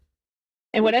registry.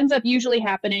 And what ends up usually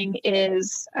happening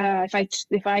is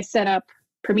if I set up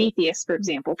Prometheus, for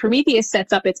example, Prometheus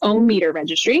sets up its own meter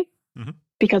registry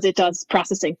because it does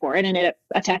processing for it and it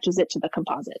attaches it to the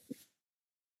composite.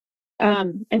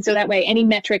 And so that way, any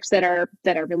metrics that are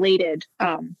related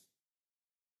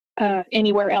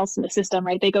anywhere else in the system,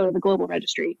 right, they go to the global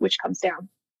registry, which comes down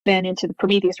then into the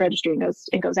Prometheus registry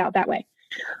and goes out that way.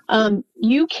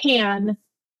 You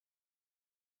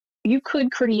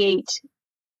could create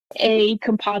a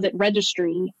composite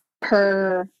registry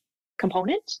per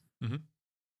component.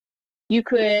 You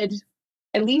could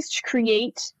at least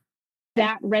create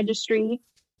that registry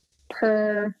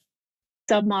per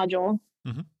submodule.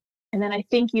 And then I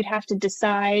think you'd have to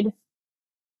decide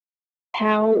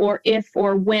how or if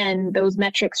or when those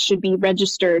metrics should be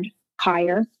registered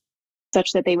higher,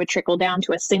 such that they would trickle down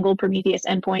to a single Prometheus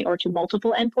endpoint or to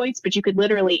multiple endpoints. But you could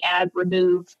literally add,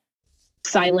 remove,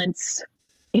 silence,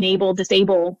 enable,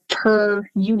 disable per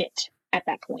unit at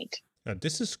that point.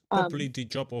 This is probably the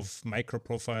job of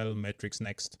MicroProfile metrics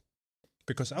next,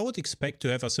 because I would expect to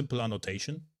have a simple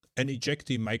annotation and eject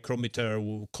the Micrometer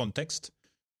context,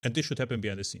 and this should happen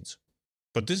behind the scenes.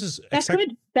 But this is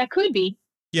that could be.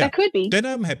 Yeah, that could be. Then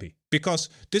I'm happy, because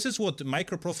this is what the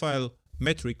MicroProfile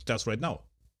metric does right now.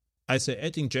 I say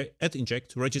add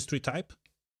inject registry type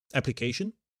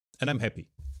application, and I'm happy.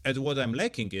 And what I'm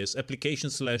lacking is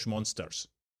application/monsters.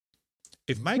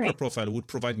 If MicroProfile would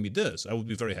provide me this, I would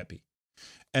be very happy.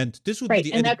 And this would be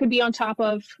the and that could be on top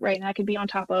of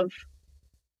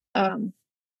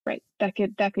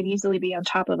that could easily be on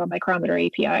top of a Micrometer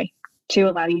API to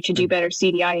allow you to do better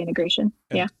CDI integration.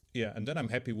 Yeah, and then I'm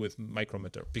happy with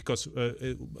Micrometer, because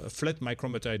a flat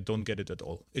Micrometer, I don't get it at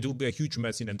all. It will be a huge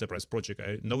mess in enterprise project.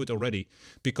 I know it already,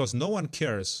 because no one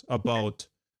cares about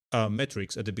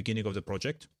metrics at the beginning of the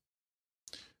project.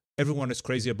 Everyone is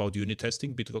crazy about unit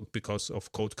testing because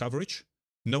of code coverage.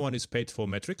 No one is paid for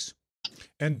metrics.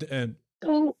 And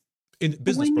So in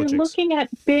business when projects, you're looking at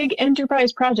big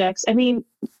enterprise projects, I mean,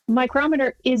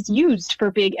 Micrometer is used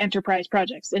for big enterprise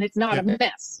projects, and it's not a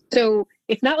mess. So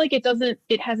it's not like it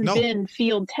hasn't been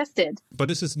field tested.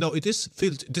 But it is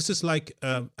field. This is like,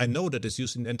 I know that it's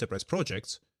used in enterprise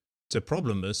projects. The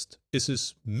problem is, this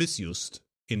is misused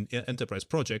in enterprise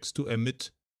projects to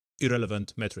emit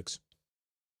irrelevant metrics.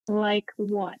 Like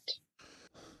what?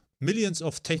 Millions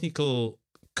of technical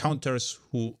counters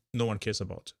who no one cares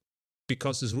about,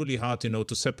 because it's really hard,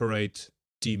 to separate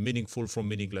the meaningful from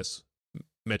meaningless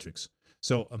metrics.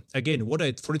 So again, what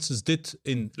I, for instance, did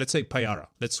in, let's say, Payara.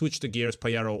 Let's switch the gears,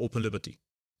 Payara or Open Liberty,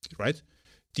 right?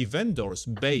 The vendors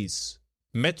base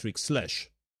metric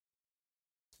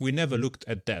 / we never looked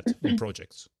at that in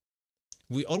projects.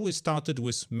 We always started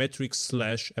with metric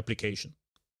 / application.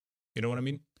 You know what I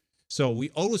mean? So we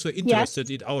always were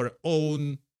interested in our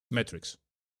own metrics.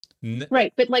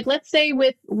 Right, but like, let's say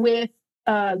with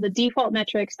the default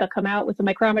metrics that come out with the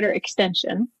Micrometer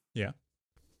extension,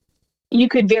 you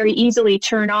could very easily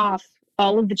turn off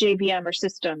all of the JVM or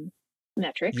system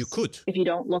metrics. You could, if you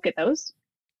don't look at those.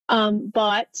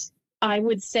 But I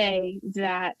would say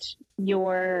that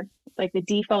the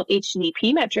default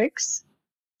HTTP metrics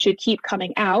should keep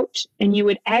coming out, and you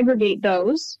would aggregate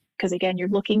those, because again, you're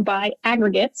looking by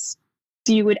aggregates.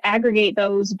 So you would aggregate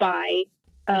those by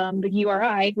the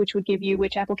URI, which would give you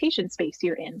which application space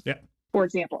you're in, for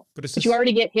example. But you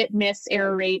already get hit, miss,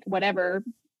 error rate, whatever,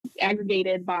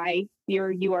 aggregated by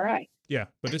your URI. Yeah,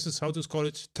 but this is how to call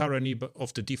it tyranny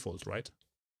of the default, right?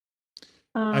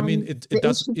 I mean, it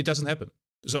doesn't happen.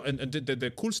 So, and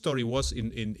the cool story was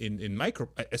in micro,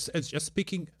 as just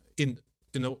speaking in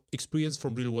experience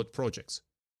from real world projects.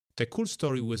 The cool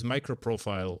story with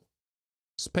MicroProfile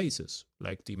spaces,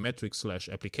 like the metric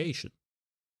 / application.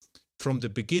 From the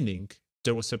beginning,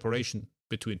 there was separation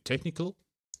between technical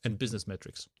and business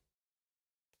metrics.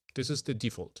 This is the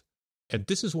default, and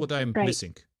this is what I'm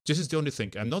missing. This is the only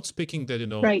thing. I'm not speaking that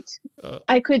Right.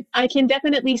 I can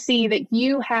definitely see that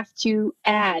you have to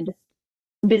add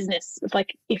business,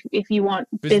 like if you want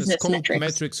business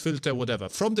metrics, filter, whatever,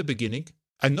 from the beginning.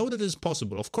 I know that it is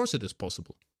possible. Of course, it is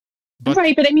possible. But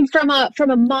I mean, from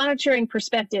a monitoring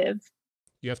perspective,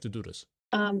 you have to do this.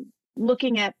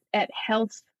 Looking at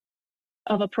health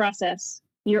of a process,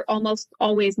 you're almost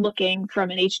always looking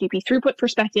from an HTTP throughput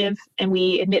perspective, and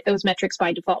we admit those metrics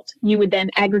by default. You would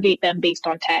then aggregate them based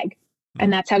on tag,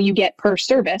 and that's how you get per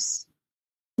service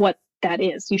what that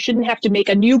is. You shouldn't have to make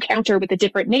a new counter with a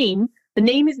different name. The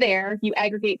name is there, you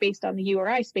aggregate based on the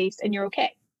URI space, and you're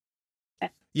okay.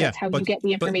 That's how you get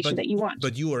the information that you want.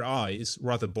 But URI is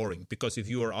rather boring, because if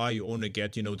URI, you only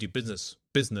get, the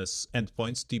business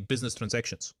endpoints, the business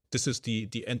transactions. This is the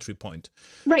entry point.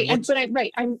 Right, I'm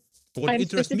specifically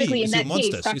in that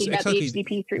case talking about the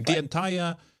HTTP throughput. The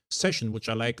entire session, which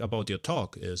I like about your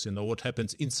talk, is, what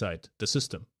happens inside the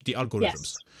system, the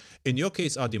algorithms. Yes. In your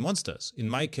case are the monsters. In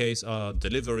my case are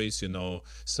deliveries,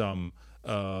 some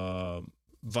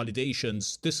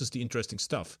validations. This is the interesting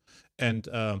stuff. And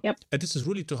this is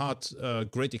really too hard,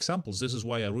 great examples. This is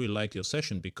why I really like your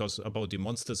session, because about the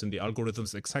monsters and the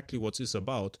algorithms, exactly what it's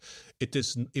about. It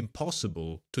is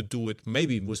impossible to do it.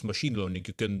 Maybe with machine learning,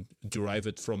 you can derive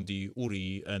it from the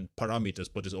URI and parameters,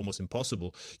 but it's almost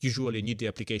impossible. Usually you need the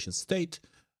application state,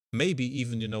 maybe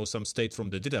even, some state from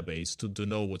the database to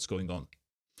know what's going on.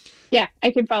 Yeah,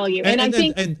 I can follow you. And I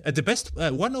think the best,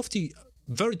 one of the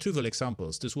very trivial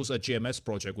examples, this was a GMS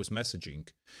project with messaging.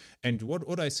 And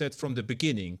what I said from the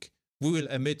beginning, we will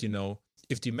emit,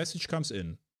 if the message comes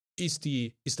in, is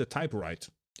the type right?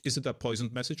 Is it a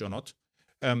poisoned message or not?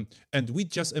 And we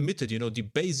just emitted, the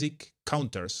basic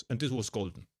counters, and this was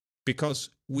golden.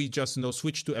 Because we just,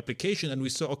 switched to application and we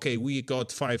saw, okay, we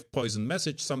got 5 poison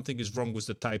message, something is wrong with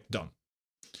the type, done.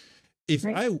 If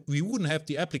we wouldn't have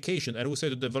the application, and we say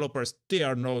to developers, there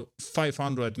are no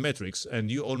 500 metrics,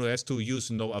 and you only have to use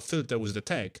a filter with the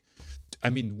tag. I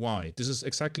mean, why? This is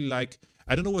exactly like,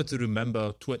 I don't know what to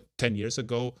remember 10 years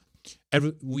ago.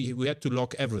 We had to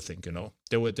log everything.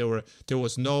 There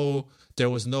was no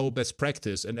best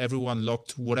practice, and everyone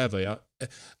logged whatever. Yeah,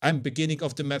 I'm beginning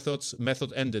of the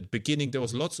method ended. Beginning there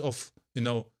was lots of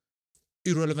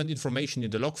irrelevant information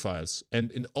in the log files,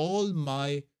 and in all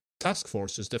my task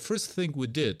forces, the first thing we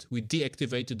did, we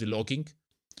deactivated the logging.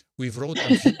 We wrote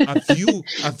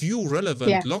a few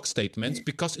relevant log statements,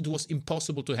 because it was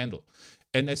impossible to handle.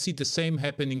 And I see the same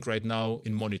happening right now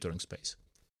in monitoring space.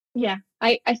 Yeah,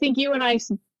 I think you and I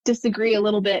disagree a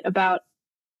little bit about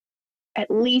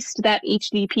at least that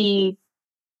HTTP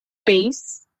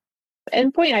base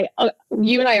endpoint.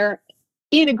 You and I are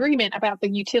in agreement about the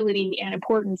utility and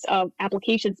importance of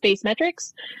application-based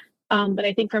metrics. But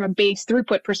I think from a base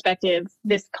throughput perspective,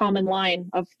 this common line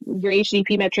of your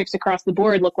HDP metrics across the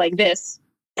board look like this.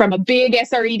 From a big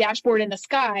SRE dashboard in the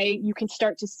sky, you can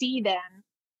start to see then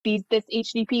this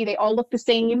HDP, they all look the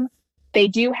same. They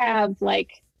do have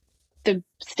like the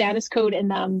status code in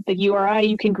them, the URI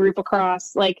you can group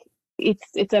across. Like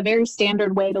it's a very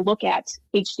standard way to look at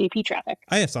HTTP traffic.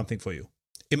 I have something for you.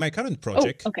 In my current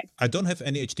project, okay. I don't have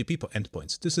any HTTP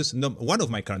endpoints. This is one of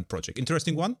my current projects.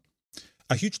 Interesting one.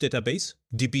 A huge database,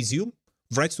 dbZoom,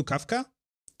 writes to Kafka,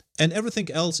 and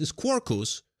everything else is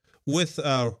Quarkus with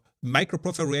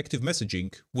MicroProfile reactive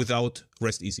messaging without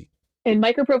REST easy. And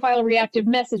MicroProfile reactive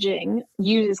messaging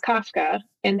uses Kafka,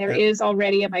 and there is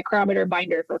already a micrometer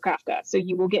binder for Kafka. So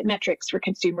you will get metrics for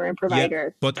consumer and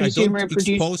provider, but consumer I don't and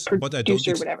expose,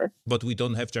 producer, whatever. But we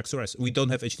don't have JAX-RS. We don't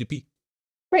have HTTP.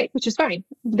 Right, which is fine.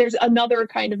 There's another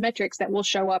kind of metrics that will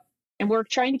show up, and we're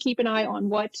trying to keep an eye on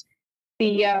what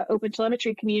the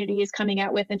OpenTelemetry community is coming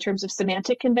out with in terms of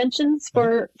semantic conventions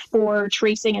for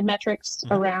tracing and metrics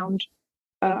around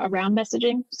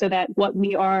messaging, so that what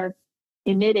we are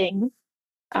emitting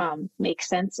makes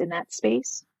sense in that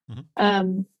space.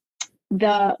 The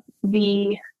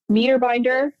meter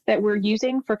binder that we're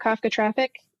using for Kafka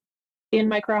traffic in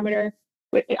Micrometer,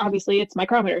 obviously it's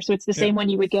Micrometer, so it's the same one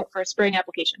you would get for a Spring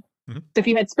application. So if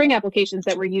you had Spring applications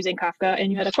that were using Kafka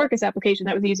and you had a Quarkus application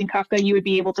that was using Kafka, you would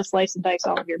be able to slice and dice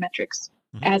all of your metrics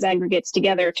as aggregates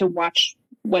together to watch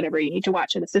whatever you need to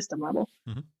watch at a system level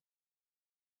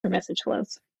for message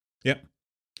flows. Yeah.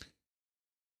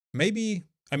 Maybe,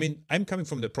 I mean, I'm coming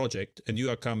from the project and you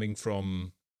are coming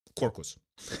from Quarkus.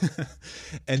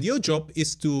 And your job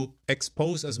is to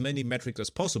expose as many metrics as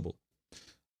possible.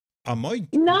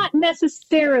 Not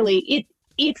necessarily.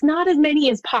 It's not as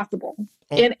many as possible.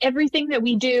 And everything that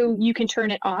we do, you can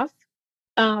turn it off.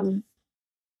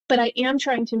 But I am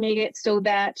trying to make it so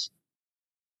that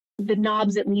the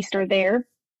knobs at least are there,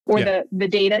 or the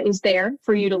data is there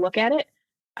for you to look at it.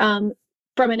 From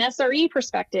an SRE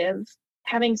perspective,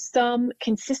 having some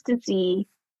consistency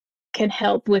can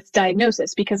help with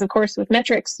diagnosis, because of course with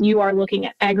metrics, you are looking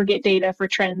at aggregate data for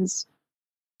trends.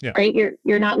 Yeah. Right.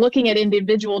 You're not looking at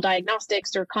individual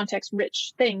diagnostics or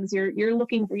context-rich things. You're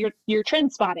looking for your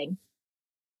trend spotting.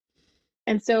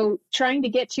 And so trying to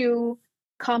get to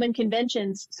common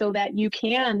conventions so that you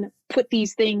can put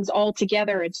these things all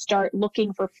together and start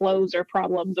looking for flows or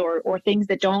problems or things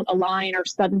that don't align or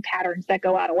sudden patterns that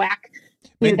go out of whack.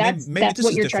 That's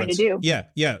what you're trying to do.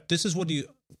 Yeah. This is what you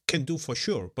can do for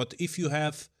sure. But if you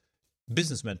have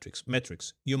business metrics,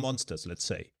 your monsters, let's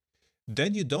say,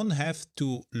 then you don't have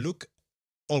to look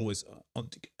always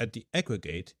at the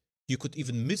aggregate. You could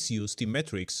even misuse the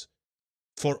metrics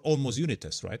for almost unit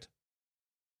tests, right?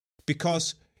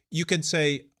 Because you can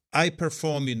say, I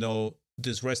perform,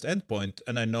 this REST endpoint,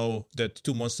 and I know that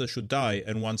 2 monsters should die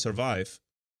and 1 survive.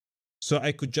 So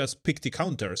I could just pick the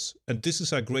counters, and this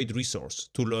is a great resource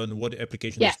to learn what the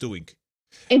application is doing.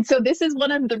 And so this is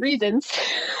one of the reasons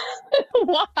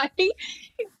why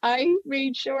I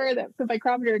made sure that the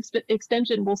Micrometer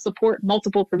extension will support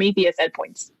multiple Prometheus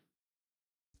endpoints.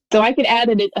 So I could add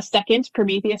a second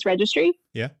Prometheus registry.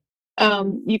 Yeah.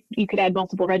 You could add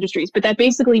multiple registries, but that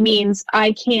basically means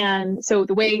I can. So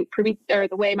the way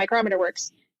Micrometer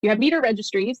works, you have meter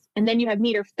registries, and then you have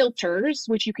meter filters,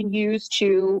 which you can use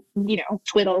to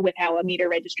twiddle with how a meter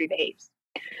registry behaves.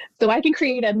 So I can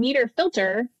create a meter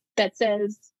filter that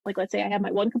says, like, let's say I have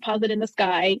my one composite in the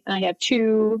sky and I have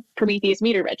 2 Prometheus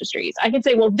meter registries. I can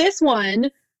say, well, this one,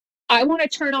 I want to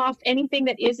turn off anything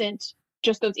that isn't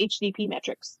just those HTTP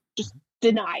metrics. Just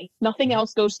deny. Nothing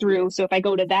else goes through. So if I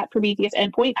go to that Prometheus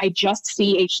endpoint, I just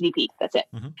see HTTP. That's it.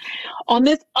 On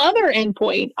this other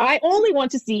endpoint, I only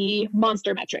want to see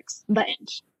monster metrics, the end.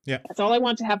 Yeah. That's all I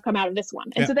want to have come out of this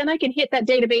one. And so then I can hit that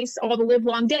database all the live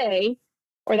long day,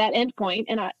 or that endpoint,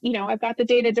 and I've got the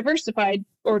data diversified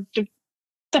or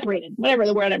separated, whatever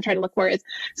the word I'm trying to look for is.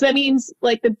 So that means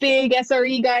like the big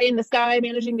SRE guy in the sky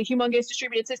managing the humongous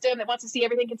distributed system that wants to see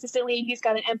everything consistently, he's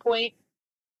got an endpoint.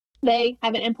 They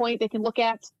have an endpoint they can look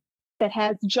at that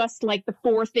has just like the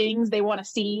 4 things they want to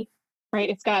see, right?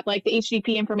 It's got like the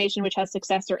HTTP information, which has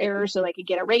success or error, so they can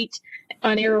get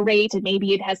an error rate, and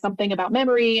maybe it has something about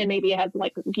memory, and maybe it has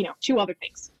like 2 other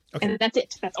things. Okay. And that's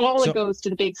it. That's all it goes to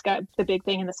the big sky, the big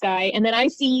thing in the sky. And then I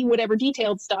see whatever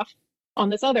detailed stuff on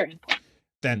this other endpoint.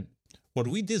 Then what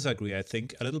we disagree, I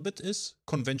think, a little bit is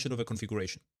convention over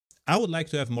configuration. I would like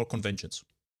to have more conventions.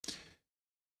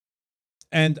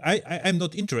 And I'm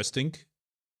not interested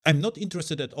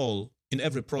at all in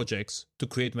every project to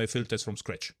create my filters from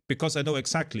scratch, because I know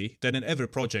exactly that in every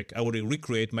project I will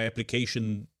recreate my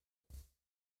application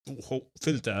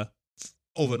filter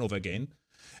over and over again.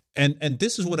 And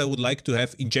this is what I would like to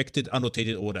have injected,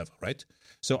 annotated, or whatever, right?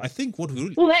 So I think what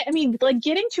we really... like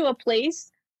getting to a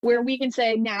place where we can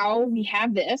say, now we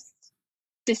have this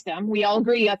system. We all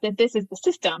agree that this is the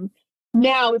system.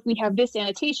 Now, if we have this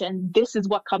annotation, this is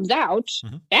what comes out.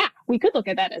 Mm-hmm. Yeah, we could look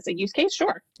at that as a use case,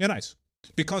 sure. Yeah, nice.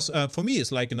 Because for me,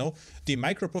 it's like, the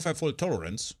MicroProfile fault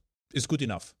tolerance is good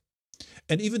enough.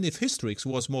 And even if Hystrix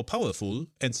was more powerful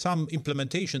and some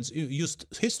implementations used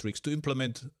Hystrix to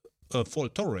implement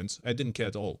fault tolerance, I didn't care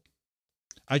at all.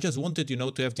 I just wanted, to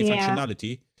have the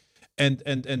functionality.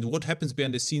 And what happens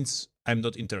behind the scenes, I'm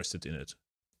not interested in it.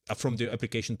 From the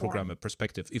application programmer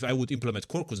perspective. If I would implement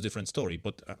Quarkus, different story,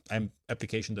 but I'm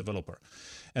application developer.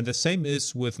 And the same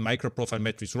is with MicroProfile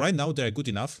metrics. Right now, they're good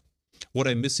enough. What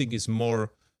I'm missing is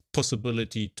more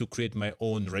possibility to create my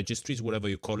own registries, whatever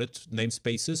you call it,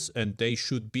 namespaces, and they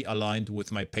should be aligned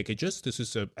with my packages. This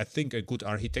is, I think, a good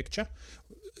architecture,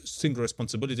 single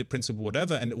responsibility principle,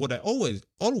 whatever. And what I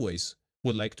always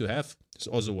would like to have is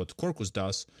also what Quarkus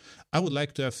does. I would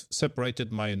like to have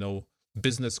separated my,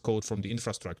 business code from the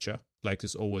infrastructure. Like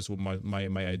this always was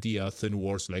my idea. Thin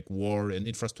wars like war and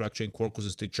infrastructure, and Quarkus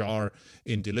is the jar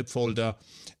in the lib folder.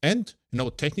 And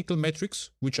technical metrics,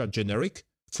 which are generic,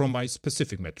 from my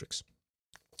specific metrics.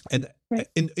 And right.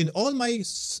 in all my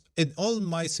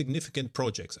significant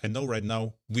projects, I know right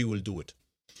now we will do it.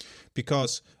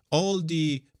 Because all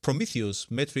the Prometheus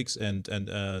metrics and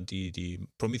the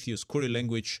Prometheus query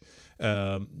language,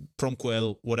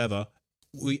 PromQL, whatever,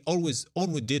 we always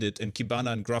only did it in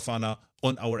Kibana and Grafana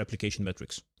on our application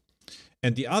metrics.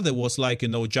 And the other was like,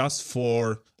 just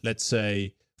for, let's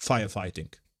say,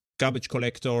 firefighting. Garbage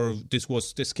collector,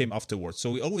 this came afterwards.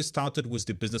 So we always started with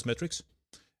the business metrics,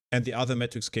 and the other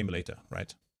metrics came later,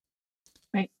 right?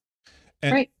 Right.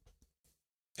 And, right.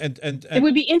 And it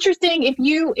would be interesting if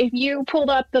you pulled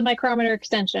up the Micrometer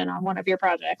extension on one of your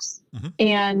projects, mm-hmm.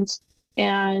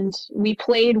 and we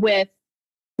played with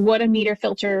what a meter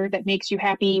filter that makes you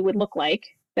happy would look like.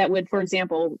 That would, for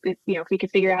example, if we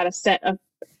could figure out how to set up,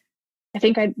 I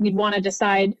think we'd want to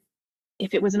decide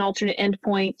if it was an alternate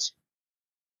endpoint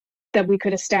that we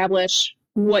could establish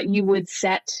what you would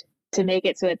set to make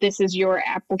it so that this is your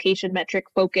application metric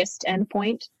focused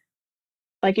endpoint.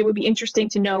 Like, it would be interesting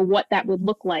to know what that would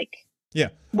look like. Yeah.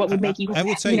 What would make you, I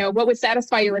would say, what would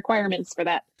satisfy your requirements for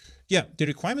that? Yeah, the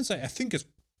requirements I think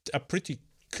are pretty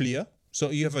clear. So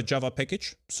you have a Java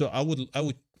package. So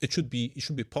it should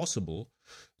be possible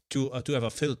to have a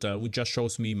filter which just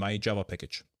shows me my Java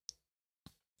package.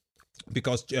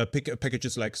 Because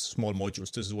packages like small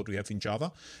modules, this is what we have in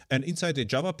Java. And inside the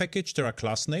Java package, there are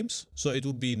class names. So it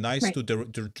would be nice to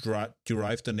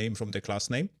derive the name from the class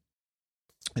name.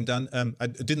 And then I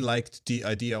didn't like the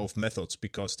idea of methods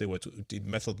because the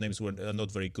method names were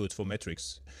not very good for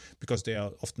metrics because they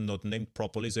are often not named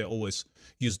properly. They always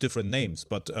use different names,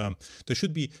 but there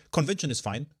should be convention is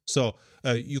fine. So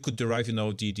you could derive,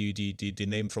 the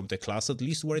name from the class at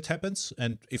least where it happens,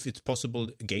 and if it's possible,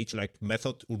 gauge like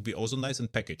method would be also nice,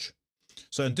 and package.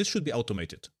 So and this should be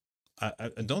automated. I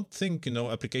don't think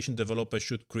application developers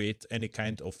should create any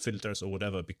kind of filters or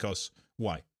whatever, because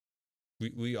why?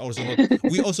 We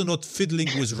also not fiddling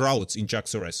with routes in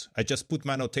JAX-RS. I just put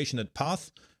my annotation at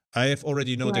path. I have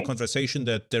already the conversation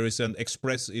that there is an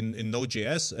express in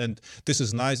Node.js, and this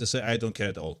is nice. I say I don't care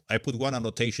at all. I put one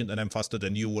annotation and I'm faster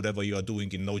than you, whatever you are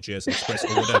doing in Node.js Express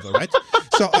or whatever, right?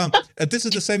 So this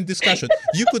is the same discussion.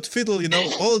 You could fiddle,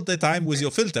 all the time with your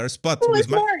filters, but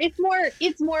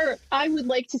it's more. I would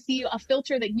like to see a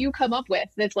filter that you come up with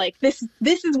that's like this.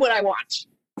 This is what I want.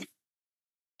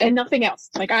 And nothing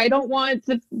else. Like, I don't want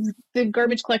the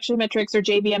garbage collection metrics or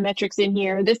JVM metrics in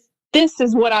here. This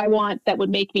is what I want that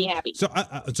would make me happy. So,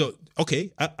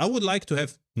 I would like to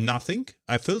have nothing.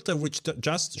 A filter which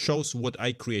just shows what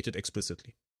I created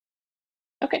explicitly.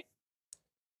 Okay.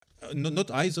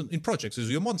 Not eyes in projects. It's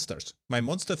your monsters. My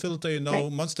monster filter,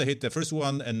 monster hit the first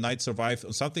one and night survived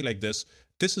or something like this.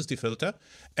 This is the filter.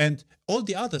 And all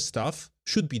the other stuff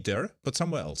should be there, but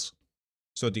somewhere else.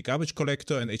 So the garbage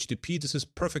collector and HTTP, this is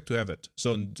perfect to have it.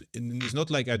 So it's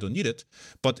not like I don't need it,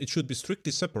 but it should be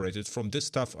strictly separated from this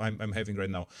stuff I'm having right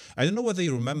now. I don't know whether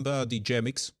you remember the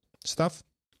JMX stuff.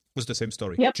 It was the same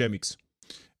story, yep. JMX.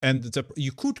 And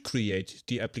you could create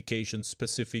the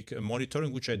application-specific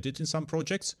monitoring, which I did in some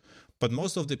projects, but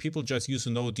most of the people just use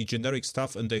the generic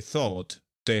stuff, and they thought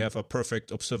they have a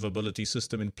perfect observability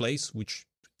system in place, which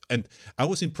And I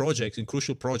was in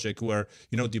crucial project where,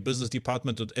 the business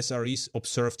department at SREs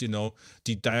observed,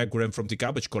 the diagram from the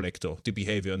garbage collector, the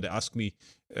behavior, and they asked me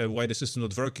why the system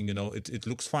not working. It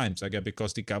looks fine. So I get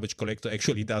because the garbage collector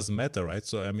actually doesn't matter, right?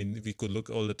 So I mean, we could look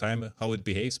all the time how it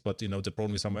behaves, but the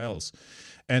problem is somewhere else.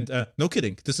 And no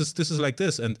kidding, this is like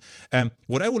this. And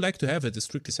what I would like to have it is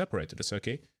strictly separated. It's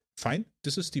okay, fine.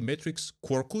 This is the matrix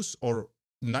Quarkus or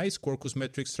nice Quarkus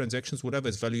metrics, transactions, whatever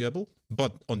is valuable.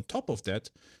 But on top of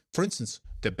that, for instance,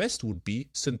 the best would be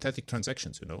synthetic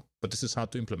transactions, but this is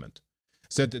hard to implement.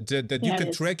 So that you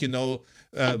can track,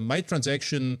 my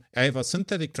transaction, I have a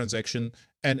synthetic transaction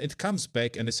and it comes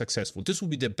back and is successful. This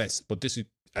would be the best, but this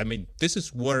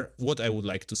is what I would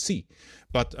like to see.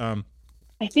 But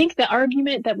I think the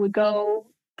argument that would go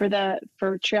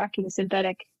for tracking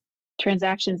synthetic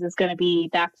transactions is going to be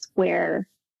that's where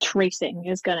tracing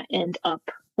is going to end up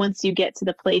once you get to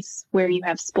the place where you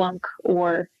have Splunk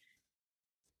or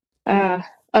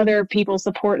other people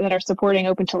that are supporting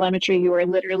open telemetry who are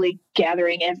literally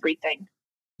gathering everything.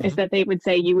 Is that they would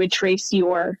say you would trace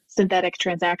your synthetic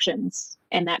transactions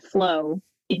and that flow,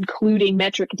 including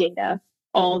metric data,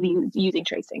 all using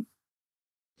tracing.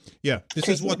 Yeah, this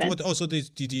is what also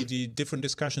the different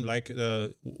discussion, like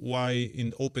why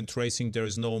in open tracing there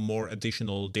is no more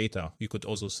additional data you could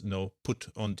also put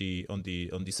on the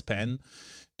span.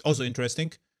 Also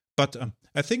interesting, but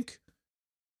I think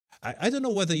I don't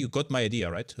know whether you got my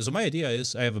idea right. So my idea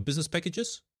is I have a business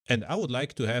packages, and I would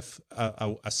like to have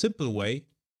a simple way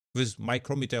with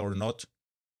Micrometer or not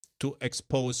to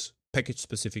expose package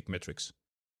specific metrics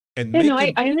and make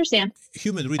I understand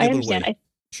human readable way.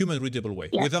 Human readable way,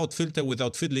 yeah. Without filter,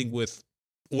 without fiddling with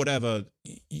whatever.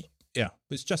 Yeah,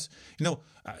 it's just,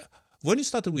 when you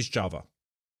started with Java,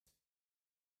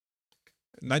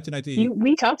 1990.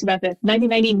 We talked about this,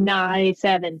 1999,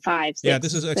 7, 5, 6. Yeah,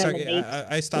 this is exactly. 7, 8,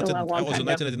 I started. I was in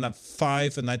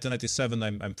 1995 and 1997.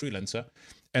 I'm freelancer,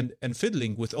 and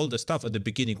fiddling with all the stuff at the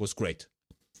beginning was great,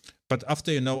 but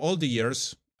after all the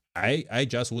years, I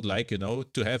just would like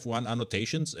to have one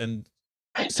annotations and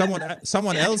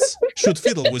someone else should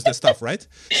fiddle with the stuff, right?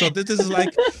 So this is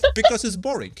like, because it's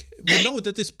boring. We know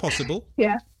that it's possible,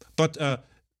 yeah, but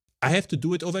I have to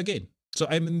do it over again. So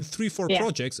I'm in 3-4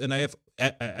 projects, and I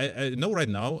know right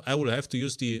now I will have to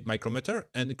use the micrometer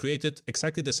and create it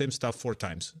exactly the same stuff 4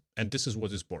 times, and this is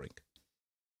what is boring.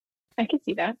 I can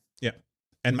see that. Yeah,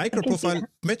 and MicroProfile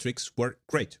metrics were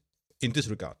great in this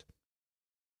regard.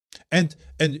 And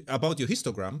about your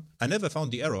histogram, I never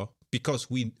found the error because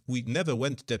we never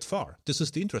went that far. This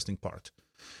is the interesting part.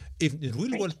 In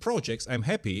real world projects, I'm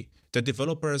happy that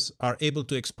developers are able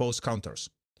to expose counters.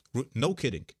 No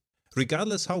kidding.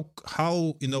 Regardless how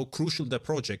crucial the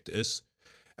project is,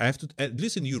 I have to, at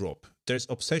least in Europe, there's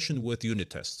obsession with unit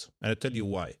tests. And I'll tell you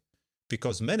why.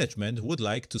 Because management would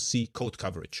like to see code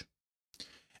coverage.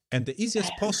 And the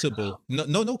easiest possible,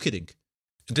 no kidding.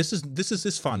 This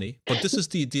is funny, but this is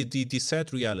the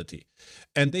sad reality.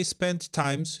 And they spend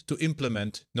times to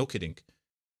implement, no kidding,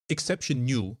 exception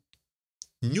new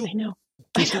I know.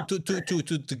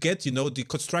 to get the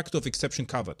construct of exception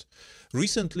covered.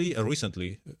 Recently,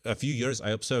 a few years,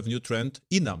 I observed new trend.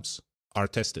 Enums are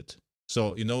tested.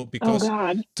 So because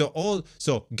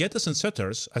so getters and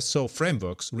setters, I saw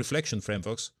frameworks, reflection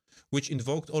frameworks, which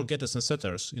invoked all getters and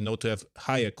setters, to have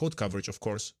higher code coverage, of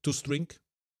course, to string.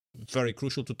 Very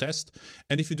crucial to test.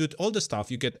 And if you do all the stuff,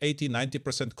 you get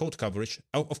 80-90% code coverage.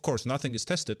 Of course, nothing is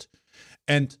tested.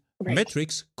 And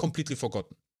metrics completely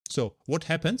forgotten. So what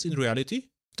happens in reality?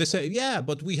 They say, yeah,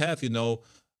 but we have,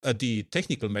 the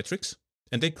technical metrics.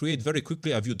 And they create very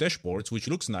quickly a view dashboards, which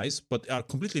looks nice, but are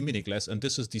completely meaningless. And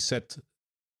this is the set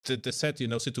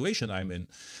situation I'm in.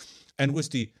 And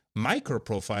with the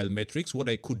MicroProfile metrics, what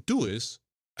I could do is,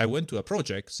 I went to a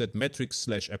project, said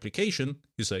metrics/application.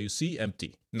 You see,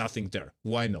 empty, nothing there.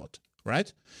 Why not?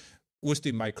 Right? With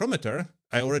the micrometer,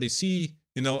 I already see,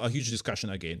 a huge discussion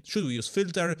again. Should we use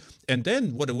filter? And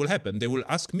then what will happen? They will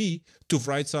ask me to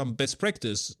write some best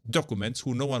practice documents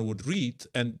who no one would read.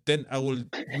 And then I will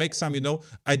make some,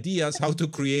 ideas how to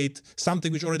create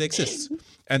something which already exists.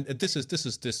 And this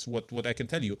is what I can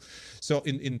tell you. So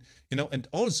and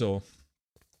also,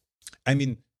 I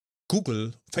mean,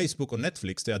 Google, Facebook, or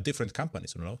Netflix, they are different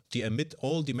companies, They emit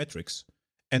all the metrics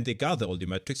and they gather all the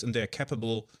metrics, and they are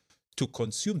capable to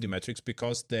consume the metrics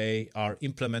because they are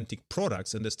implementing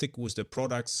products and they stick with the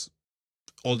products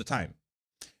all the time.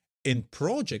 In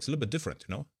projects, a little bit different,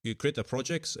 You create a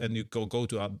project and you go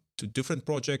to different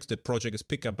projects. The project is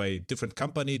picked up by a different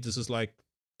company. This is like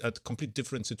a complete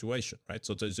different situation, right?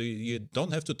 So you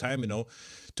don't have the time, to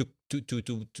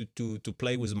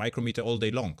play with Micrometer all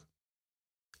day long.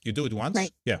 You do it once?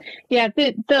 Right. Yeah. Yeah.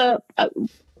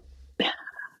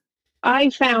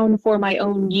 I found for my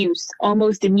own use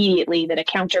almost immediately that a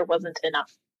counter wasn't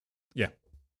enough. Yeah.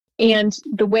 And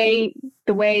the way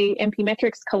MP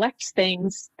Metrics collects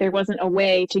things, there wasn't a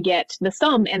way to get the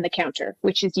sum and the counter,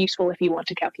 which is useful if you want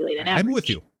to calculate an average. I'm with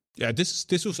you. Yeah, this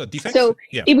was a defect. So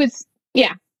yeah. it was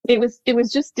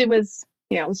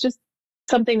just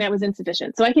something that was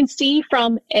insufficient. So I can see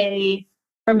from a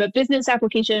business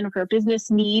application or a business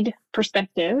need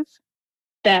perspective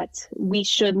that we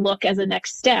should look as a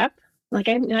next step. Like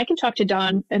I can talk to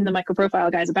Don and the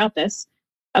MicroProfile guys about this,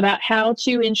 about how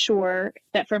to ensure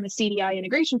that from a CDI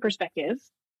integration perspective,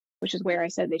 which is where I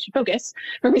said they should focus,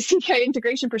 from a CDI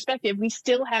integration perspective, we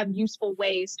still have useful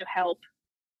ways to help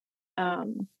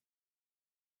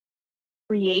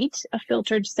create a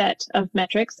filtered set of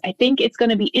metrics. I think it's going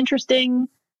to be interesting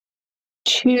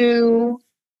to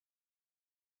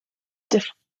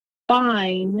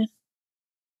define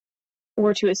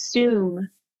or to assume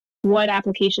what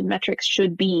application metrics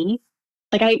should be.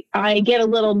 Like I get a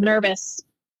little nervous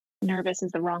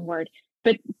is the wrong word,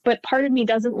 but part of me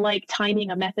doesn't like timing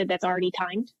a method that's already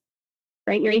timed,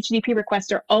 right? Your HTTP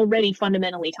requests are already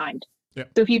fundamentally timed. Yeah.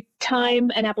 So if you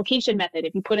time an application method,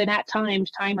 if you put an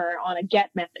 @timed timer on a get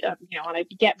method, on a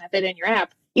get method in your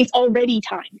app, it's already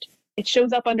timed. It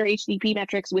shows up under HTTP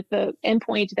metrics with the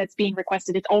endpoint that's being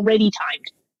requested. It's already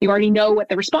timed. You already know what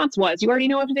the response was. You already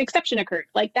know if an exception occurred.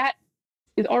 Like that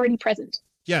is already present.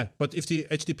 Yeah, but if the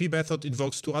HTTP method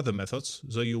invokes two other methods,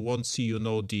 so you won't see,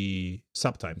 the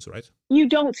subtimes, right? You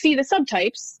don't see the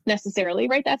subtypes necessarily,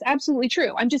 right? That's absolutely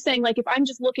true. I'm just saying, like, if I'm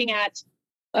just looking at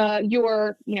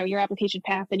your application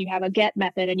path and you have a get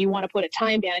method and you want to put a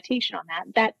timed annotation on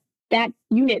that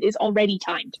unit is already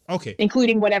timed. Okay.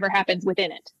 Including whatever happens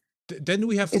within it. Then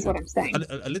we have is what I'm saying.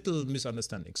 A little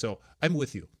misunderstanding. So I'm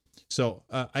with you. So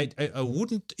I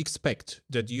wouldn't expect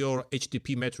that your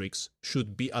HTTP metrics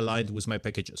should be aligned with my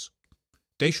packages.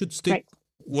 They should stick, right.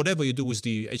 Whatever you do with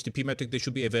the HTTP metric, they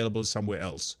should be available somewhere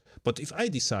else. But if I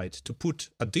decide to put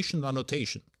additional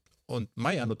annotation on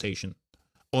my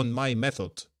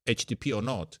method, HTTP or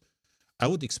not, I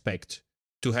would expect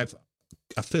to have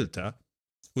a filter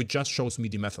which just shows me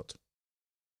the method.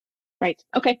 Right.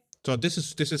 Okay. So this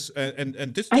is and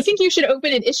this. I think you should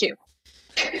open an issue.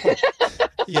 Oh,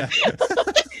 yeah.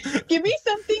 Give me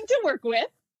something to work with,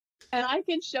 and I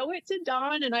can show it to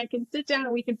Don, and I can sit down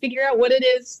and we can figure out what it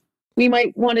is we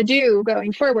might want to do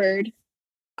going forward.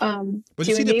 But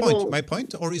you see the point? My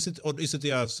point, or is it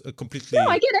completely? No,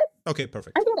 I get it. Okay,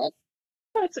 perfect. I get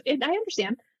it. I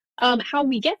understand. How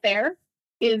we get there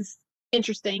is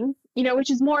interesting.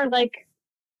 Which is more like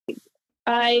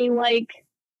I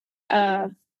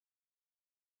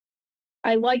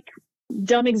like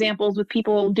dumb examples with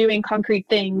people doing concrete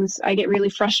things. I get really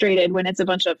frustrated when it's a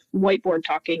bunch of whiteboard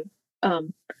talking,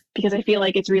 because I feel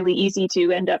like it's really easy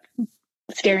to end up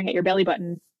staring at your belly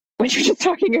button when you're just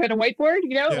talking about a whiteboard.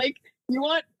 Yeah. Like you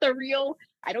want the real.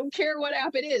 I don't care what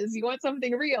app it is. You want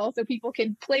something real so people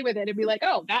can play with it and be like,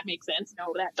 oh, that makes sense.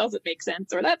 No, that doesn't make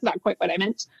sense. Or that's not quite what I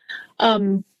meant.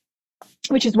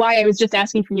 Which is why I was just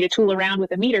asking for you to tool around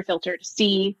with a meter filter to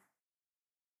see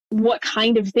what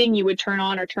kind of thing you would turn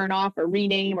on or turn off or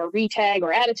rename or retag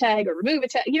or add a tag or remove a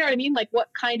tag. You know what I mean? Like what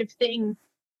kind of thing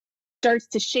starts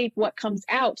to shape what comes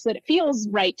out so that it feels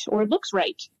right or looks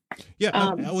right. Yeah,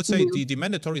 I would say the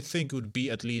mandatory thing would be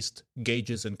at least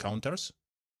gauges and counters,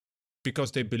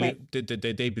 because they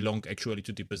belong actually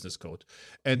to the business code.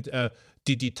 And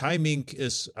the timing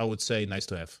is, I would say, nice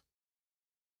to have.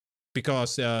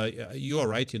 Because you are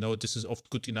right, this is oft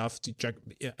good enough to check.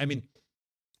 I mean,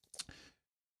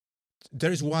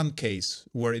 there is one case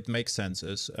where it makes sense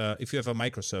is if you have a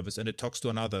microservice and it talks to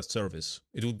another service,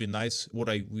 it would be nice. What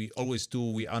we always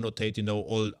do, we annotate,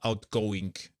 all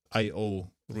outgoing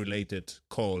IO related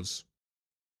calls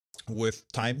with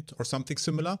timed or something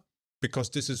similar, because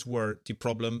this is where the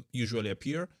problem usually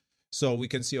appear. So we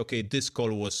can see, okay, this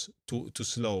call was too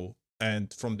slow.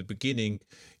 And from the beginning,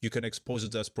 you can expose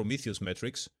it as Prometheus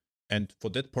metrics. And for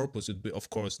that purpose, it'd be, of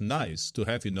course, nice to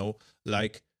have,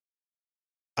 like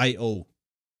IO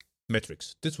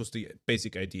metrics. This was the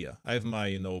basic idea. I have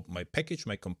my, my package,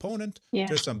 my component. Yeah.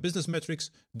 There's some business metrics.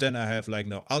 Then I have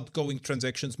outgoing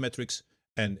transactions metrics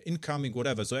and incoming,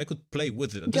 whatever. So I could play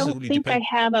with it. I don't think I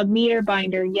have a meter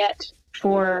binder yet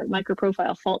for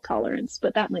MicroProfile fault tolerance,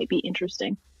 but that might be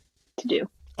interesting to do.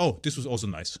 Oh, this was also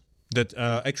nice. That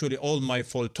actually all my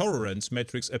fault tolerance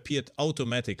metrics appeared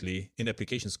automatically in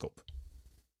application scope.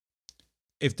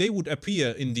 If they would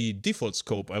appear in the default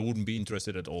scope, I wouldn't be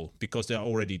interested at all, because there are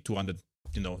already 200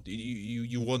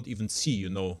 you won't even see,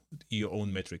 your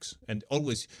own metrics. And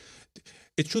always,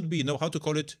 it should be, how to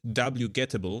call it,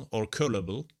 wgettable or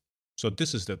curlable. So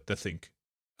this is the thing.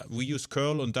 We use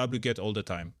curl on wget all the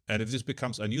time. And if this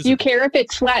becomes unusable... Do you care if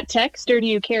it's flat text, or do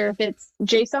you care if it's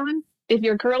JSON? If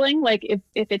you're curling, like if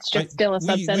it's just still a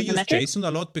subset of the metric? We use JSON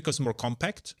a lot because it's more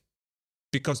compact.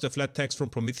 Because the flat text from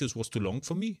Prometheus was too long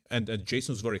for me, and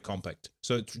JSON is very compact.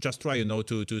 So just try,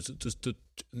 to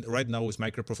right now with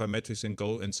MicroProfile metrics and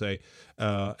go and say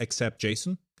accept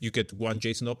JSON. You get one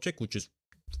JSON object, which is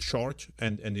short,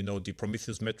 and the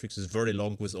Prometheus metrics is very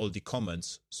long with all the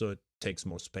comments, so it takes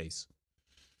more space.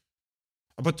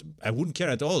 But I wouldn't care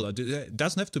at all. It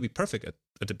doesn't have to be perfect at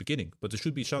the beginning, but there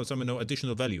should be some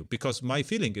additional value. Because my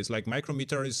feeling is like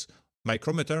Micrometer is like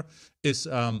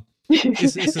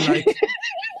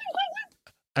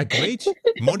a great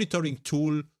monitoring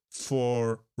tool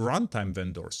for runtime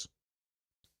vendors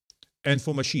and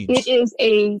for machines. It is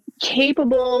a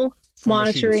capable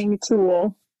monitoring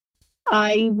tool.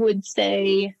 I would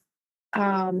say,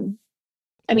 not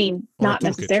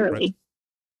necessarily. Right?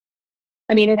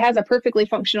 I mean, it has a perfectly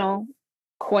functional,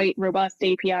 quite robust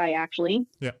API, actually.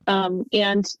 Yeah.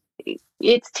 And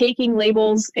it's taking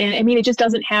labels, and it just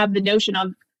doesn't have the notion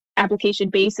of application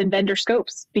base and vendor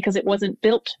scopes because it wasn't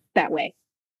built that way.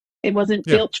 It wasn't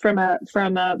built from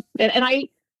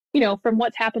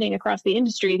what's happening across the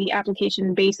industry, the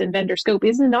application base and vendor scope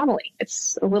is an anomaly.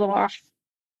 It's a little off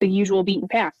the usual beaten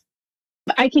path.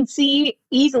 I can see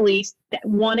easily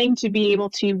wanting to be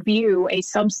able to view a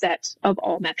subset of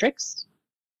all metrics.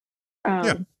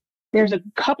 There's a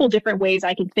couple different ways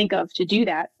I can think of to do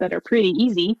that are pretty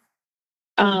easy.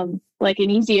 Like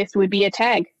an easiest would be a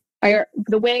tag.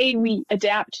 The way we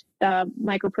adapt the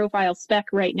MicroProfile spec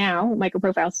right now,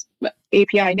 MicroProfile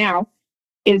API now,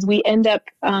 is we end up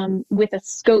with a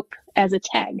scope as a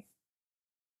tag.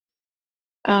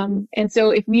 And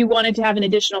so if you wanted to have an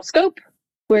additional scope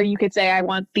where you could say, I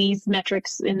want these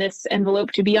metrics in this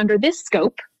envelope to be under this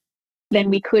scope, then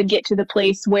we could get to the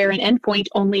place where an endpoint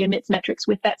only emits metrics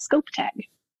with that scope tag,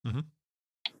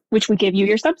 which would give you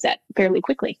your subset fairly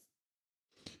quickly.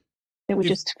 It would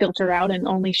just filter out and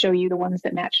only show you the ones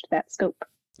that matched that scope.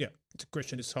 Yeah. The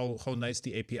question is how nice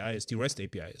the API is, the REST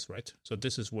API is, right? So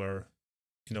this is where,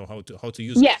 how to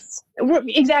use it. Yes,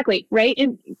 exactly. Right.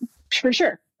 And for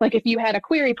sure. Like if you had a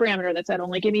query parameter that said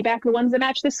only give me back the ones that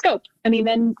match the scope,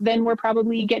 then we're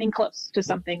probably getting close to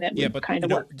something that would kind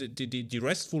of work. The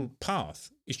RESTful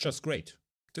path is just great.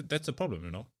 That's the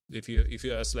problem, If you are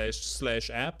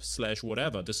 /app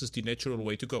 /whatever, this is the natural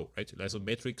way to go, right? There's a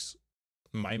metrics,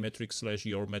 my metrics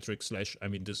 /your metrics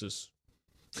this is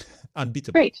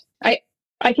unbeatable. Great. I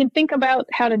can think about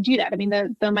how to do that.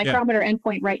 The micrometer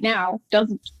endpoint right now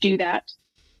doesn't do that.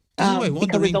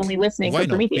 Because it's only listening for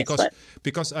Prometheus.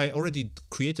 Because I already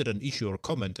created an issue or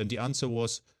comment, and the answer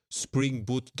was Spring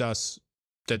Boot does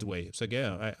that way. It's like,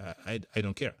 I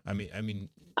don't care.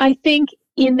 I think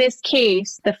in this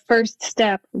case, the first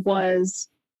step was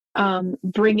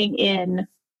bringing in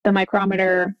the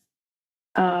Micrometer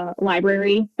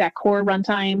library, that core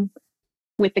runtime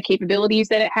with the capabilities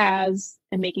that it has,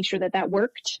 and making sure that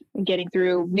worked, and getting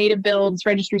through native builds,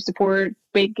 registry support,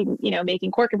 making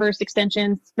Quarkus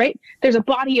extensions, right? There's a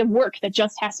body of work that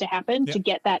just has to happen to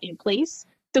get that in place,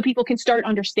 so people can start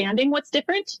understanding what's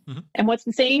different and what's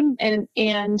the same.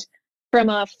 And from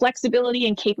a flexibility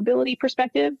and capability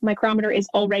perspective, Micrometer is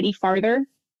already farther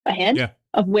ahead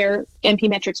of where NP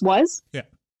Metrics was. Yeah.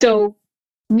 So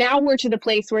now we're to the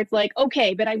place where it's like,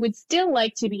 okay, but I would still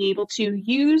like to be able to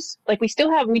use, like we do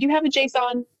have a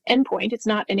JSON endpoint. It's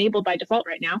not enabled by default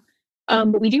right now,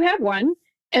 but we do have one.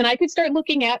 And I could start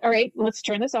looking at, all right, let's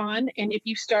turn this on. And if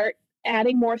you start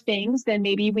adding more things, then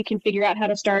maybe we can figure out how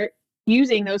to start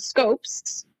using those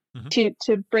scopes to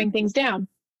bring things down.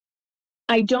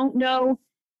 I don't know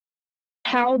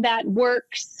how that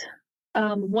works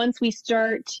once we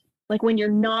start, like when you're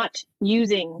not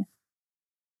using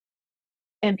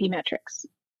NP metrics.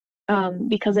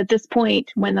 Because at this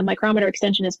point, when the Micrometer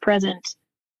extension is present,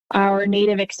 our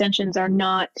native extensions are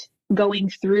not going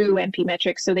through NP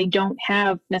metrics, so they don't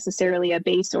have necessarily a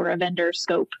base or a vendor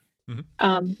scope,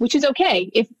 which is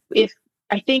okay. If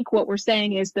I think what we're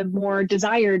saying is the more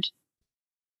desired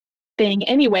thing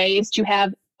anyway is to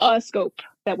have a scope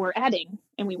that we're adding,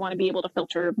 and we want to be able to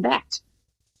filter that.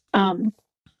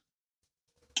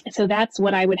 So that's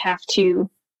what I would have to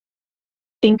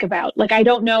think about. Like, I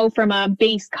don't know from a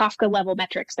base Kafka level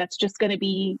metrics, that's just going to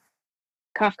be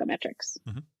Kafka metrics.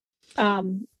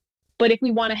 But if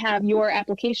we want to have your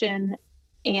application,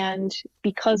 and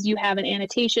because you have an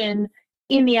annotation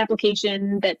in the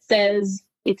application that says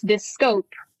it's this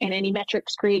scope, and any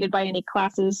metrics created by any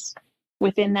classes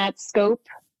within that scope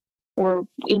or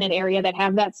in an area that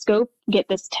have that scope get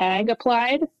this tag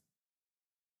applied.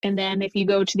 And then if you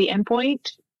go to the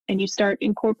endpoint and you start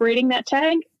incorporating that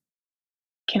tag,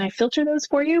 can I filter those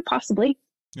for you? Possibly.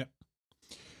 Yeah.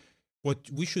 What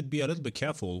we should be a little bit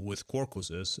careful with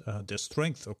Quarkus is the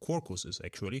strength of Quarkus is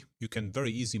actually you can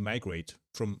very easily migrate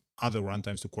from other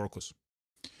runtimes to Quarkus.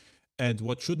 And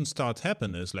what shouldn't start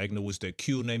happen is like with the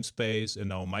Q namespace and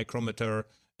now Micrometer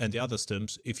and the other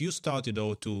stems, if you start,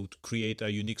 to create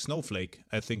a unique snowflake,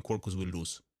 I think Quarkus will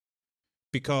lose.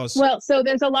 Because so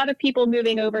there's a lot of people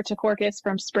moving over to Quarkus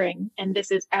from Spring, and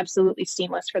this is absolutely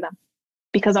seamless for them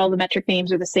because all the metric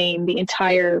names are the same. The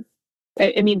entire,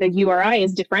 the URI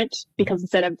is different because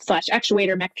instead of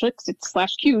 /actuator metrics, it's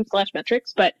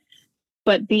 /Q/metrics,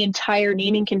 but the entire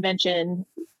naming convention,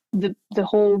 the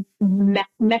whole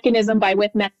mechanism by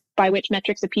which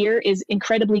metrics appear is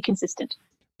incredibly consistent.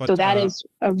 But, so that is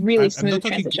a really smooth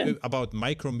transition. I'm not talking about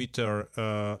Micrometer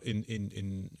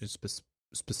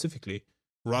specifically,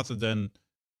 rather than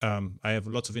I have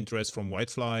lots of interest from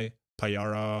Whitefly,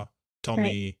 Payara,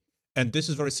 Tommy, right. And this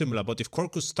is very similar. But if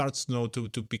Quarkus starts now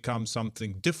to become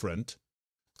something different,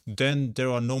 then there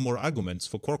are no more arguments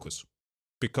for Quarkus.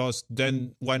 Because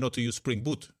then why not to use Spring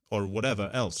Boot or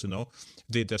whatever else,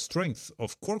 The strength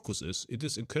of Quarkus is it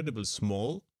is incredibly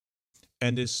small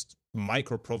and is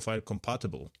MicroProfile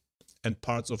compatible and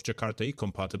parts of Jakarta E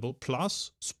compatible,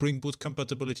 plus Spring Boot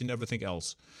compatibility and everything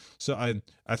else. So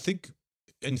I think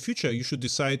in future you should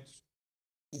decide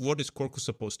what is Quarkus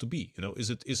supposed to be. Is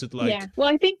it like? Yeah. Well,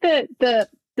 I think the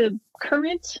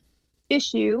current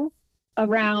issue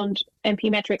around MP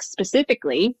metrics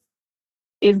specifically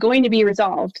is going to be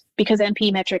resolved because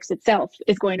MP metrics itself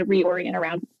is going to reorient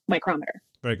around Micrometer.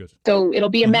 Very good. So it'll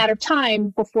be a matter of time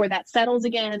before that settles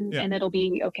again, and it'll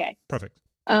be okay. Perfect.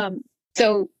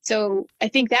 So I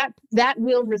think that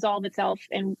will resolve itself,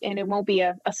 and it won't be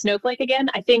a snowflake again.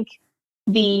 I think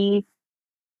the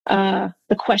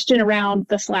question around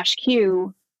the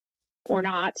 /Q or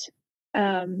not,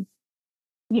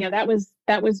 that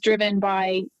was driven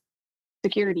by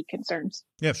security concerns.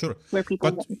 Yeah, sure. Where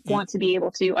people want to be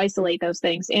able to isolate those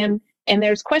things. And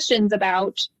there's questions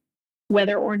about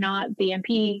whether or not the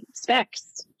MP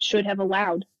specs should have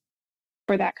allowed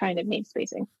for that kind of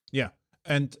namespacing. Yeah.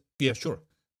 And yeah, sure.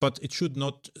 But it should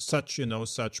not, such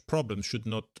problems should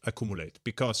not accumulate,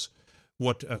 because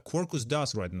what Quarkus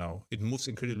does right now, it moves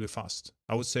incredibly fast.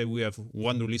 I would say we have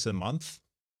one release a month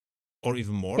or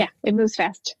even more. Yeah, it moves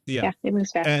fast. Yeah, it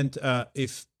moves fast. And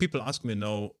if people ask me,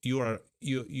 no, you are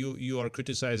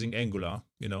criticizing Angular,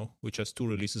 which has 2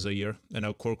 releases a year, and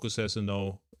now Quarkus has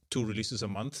 2 releases a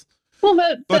month. Well,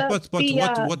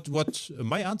 what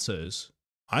my answer is,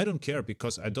 I don't care,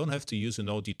 because I don't have to use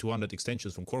the 200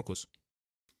 extensions from Quarkus.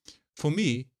 For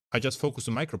me, I just focus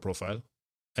on MicroProfile,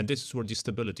 and this is where the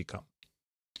stability comes.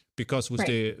 Because with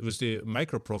the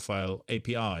MicroProfile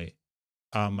API,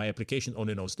 my application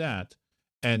only knows that,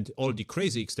 and all the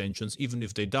crazy extensions, even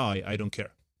if they die, I don't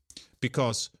care.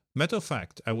 Because, matter of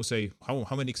fact, I would say, how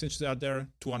many extensions are there?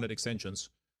 200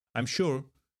 extensions. I'm sure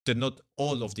that not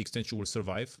all of the extensions will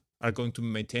survive, are going to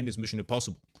maintain this mission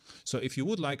impossible. So if you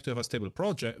would like to have a stable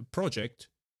project,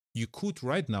 you could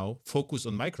right now focus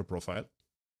on MicroProfile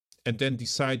and then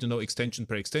decide, extension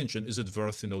per extension, is it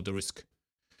worth, the risk?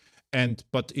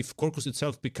 But if Quarkus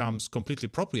itself becomes completely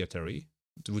proprietary,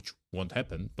 which won't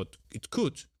happen, but it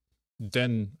could,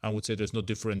 then I would say there's no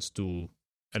difference to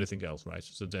anything else, right?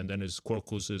 So then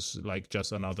Quarkus is like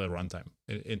just another runtime.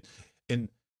 In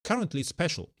currently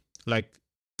special, like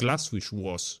Glassfish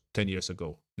was 10 years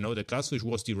ago. The Glassfish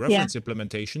was the reference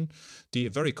implementation, the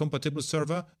very compatible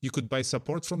server. You could buy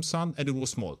support from Sun, and it was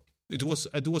small. It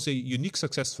was a unique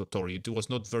success story. It was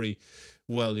not very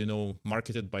well,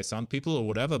 marketed by Sun people or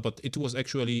whatever, but it was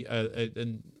actually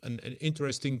an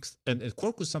interesting, and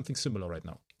Quarkus something similar right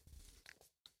now.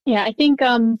 Yeah, I think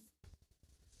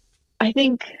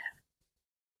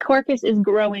Quarkus is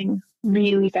growing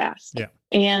really fast. Yeah,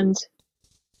 and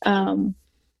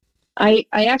I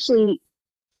actually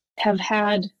have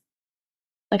had,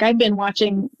 I've been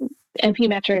watching MP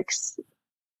metrics.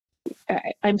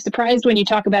 I'm surprised when you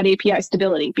talk about API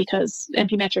stability, because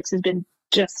MP metrics has been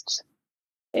just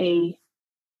a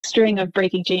string of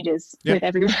breaking changes with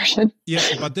every version. Yeah,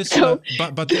 but this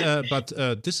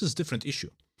this is a different issue,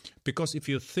 because if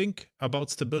you think about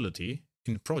stability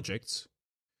in projects,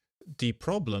 the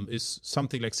problem is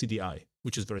something like CDI,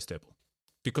 which is very stable,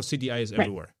 because CDI is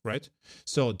everywhere, right?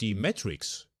 So the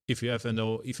metrics, if I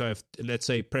have, let's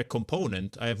say, per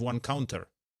component, I have one counter.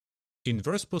 In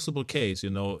worst possible case,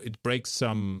 it breaks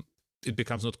some it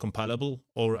becomes not compilable,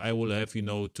 or I will have,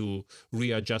 to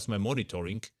readjust my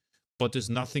monitoring. But there's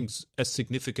nothing as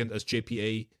significant as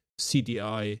JPA,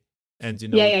 CDI, and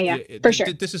Yeah. For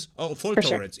sure. This is fault For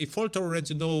tolerance. Sure. If fault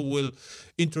tolerance, will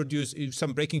introduce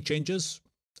some breaking changes,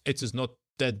 it is not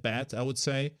that bad, I would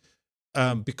say,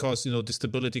 because the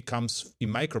stability comes in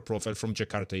MicroProfile from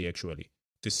Jakarta actually.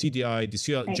 The CDI, the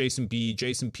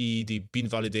JSON P, the bean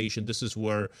validation. This is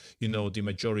where the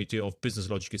majority of business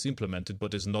logic is implemented,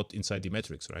 but is not inside the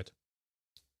metrics, right?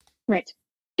 Right.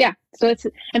 Yeah. So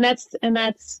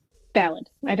that's valid.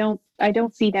 I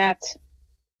don't see that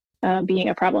being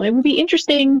a problem. It would be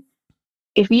interesting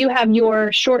if you have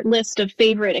your short list of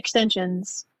favorite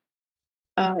extensions.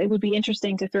 It would be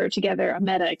interesting to throw together a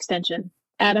meta extension.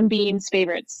 Adam Bean's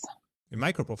favorites. In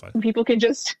MicroProfile. People can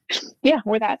just,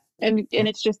 or that. And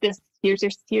it's just this, here's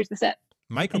the set.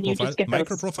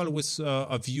 MicroProfile with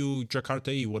a view,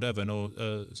 Jakarta, whatever.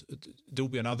 There will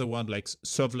be another one like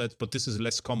servlet, but this is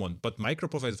less common. But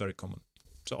MicroProfile is very common.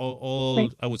 So all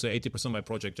right. I would say 80% of my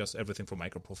project, just everything from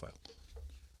MicroProfile.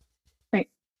 Right.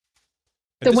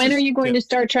 And so when are you going to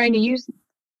start trying to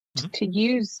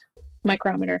use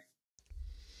Micrometer?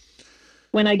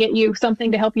 When I get you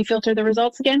something to help you filter the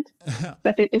results again?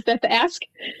 Is that the ask?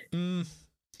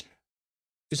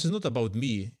 This is not about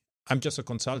me. I'm just a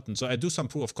consultant. So I do some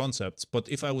proof of concepts. But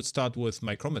if I would start with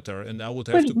Micrometer and I would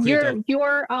have to create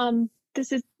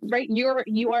this is right.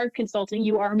 You are consulting.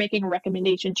 You are making a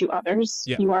recommendation to others.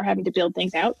 Yeah. You are having to build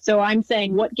things out. So I'm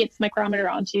saying, what gets Micrometer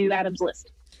onto Adam's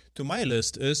list? To my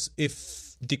list is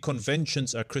if the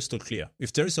conventions are crystal clear.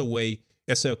 If there is a way,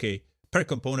 I say, okay, per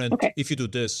component, if you do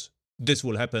this, this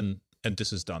will happen, and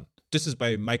this is done. This is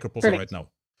by MicroProfile right now.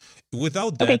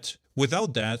 Without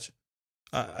that,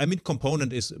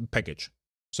 component is package.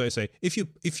 So I say, if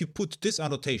you put these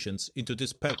annotations into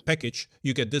this package,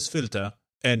 you get this filter,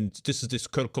 and this is this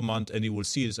curl command, and you will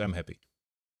see this. I'm happy.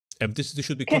 And this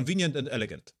should be convenient and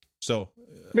elegant. So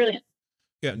brilliant.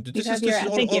 Yeah, this is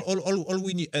all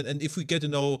we need. And if we get to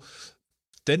know,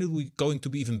 then we're going to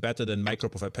be even better than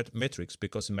MicroProfile metrics,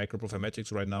 because in MicroProfile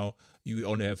metrics right now, you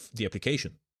only have the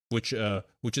application, which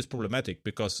is problematic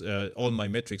because all my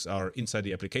metrics are inside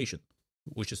the application,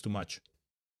 which is too much.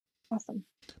 Awesome.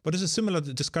 But it's a similar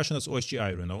discussion as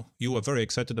OSGI, You were very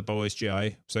excited about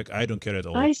OSGI. It's like, I don't care at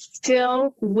all. I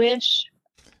still wish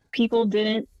people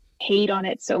didn't hate on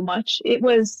it so much. It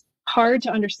was hard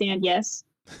to understand, yes.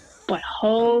 But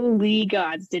holy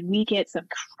gods, did we get some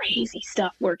crazy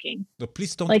stuff working. No,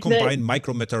 please don't combine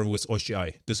Micrometer with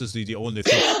OSGI. This is the only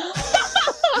thing.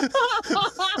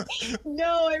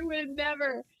 No,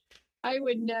 I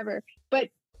would never.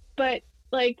 But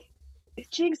like,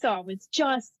 Jigsaw was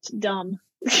just dumb.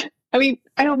 I mean,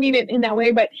 I don't mean it in that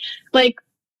way, but like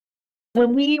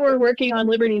when we were working on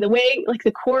Liberty, the way, like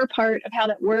the core part of how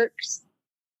that works,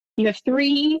 you have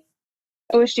 3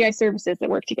 OSGI services that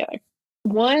work together.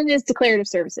 One is declarative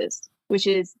services, which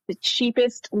is the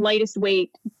cheapest, lightest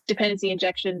weight dependency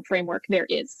injection framework there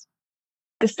is.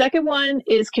 The second one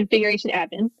is configuration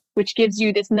admin, which gives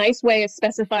you this nice way of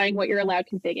specifying what your allowed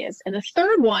config is. And the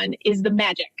third one is the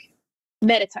magic,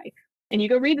 metatype. And you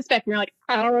go read the spec and you're like,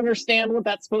 I don't understand what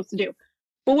that's supposed to do.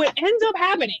 But what ends up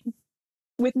happening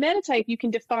with metatype, you can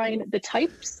define the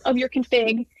types of your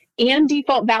config and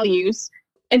default values.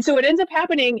 And so what ends up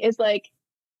happening is like,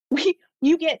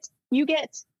 you get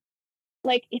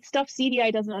like, it's stuff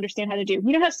CDI doesn't understand how to do.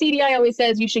 You know how CDI always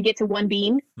says you should get to 1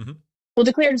 bean? Mm-hmm. Well,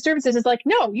 declarative services is like,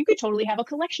 no, you could totally have a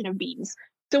collection of beans.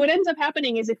 So what ends up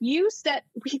happening is if you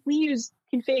we use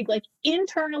config like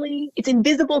internally, it's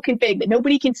invisible config that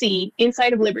nobody can see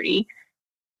inside of Liberty.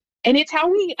 And it's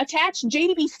how we attach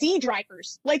JDBC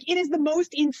drivers. Like, it is the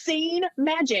most insane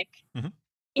magic. Mm-hmm.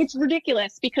 It's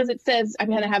ridiculous because it says I'm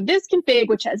going to have this config,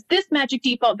 which has this magic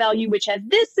default value, which has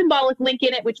this symbolic link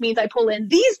in it, which means I pull in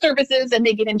these services and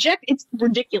they get injected. It's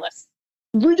ridiculous.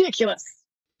 Ridiculous.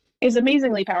 It's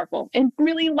amazingly powerful and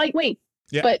really lightweight.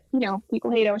 Yeah. But,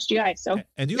 people hate OSGI. So.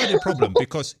 And you had a problem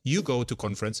because you go to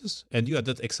conferences and you are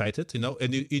that excited,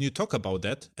 and you talk about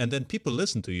that. And then people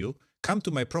listen to you, come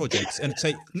to my projects and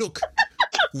say, look,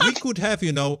 we could have,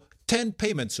 10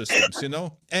 payment systems,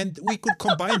 and we could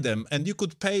combine them, and you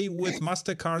could pay with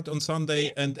MasterCard on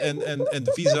Sunday and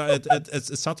Visa at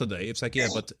Saturday. It's like, yeah,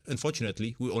 but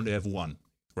unfortunately, we only have one,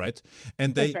 right?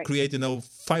 And they create,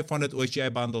 500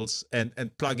 OSGI bundles and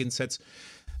plugin sets.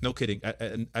 No kidding.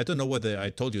 I don't know whether I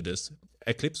told you this.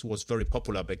 Eclipse was very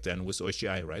popular back then with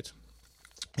OSGI, right?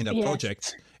 In our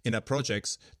projects. in our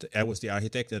projects, I was the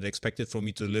architect and expected for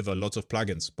me to deliver lots of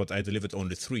plugins, but I delivered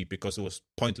only 3 because it was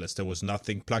pointless. There was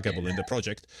nothing pluggable in the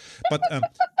project. But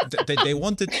they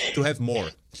wanted to have more,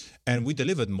 and we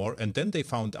delivered more. And then they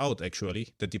found out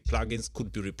actually that the plugins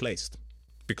could be replaced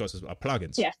because of our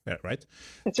plugins. Yeah, right.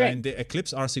 That's right. And the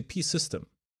Eclipse RCP system,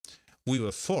 we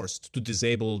were forced to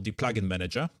disable the plugin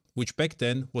manager, which back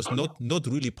then was not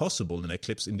really possible in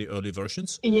Eclipse in the early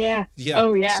versions. Yeah. Yeah.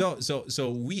 Oh, yeah.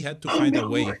 So we had to find a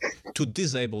way to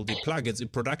disable the plugins in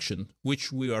production,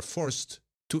 which we are forced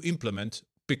to implement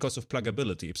because of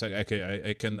pluggability. It's like, okay,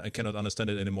 I cannot understand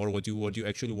it anymore. What you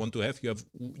actually want to have?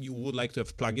 You would like to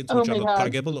have plugins which are not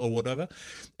pluggable or whatever.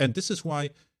 And this is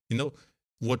why,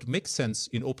 what makes sense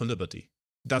in Open Liberty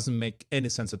doesn't make any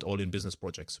sense at all in business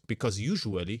projects, because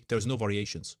usually there's no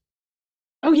variations.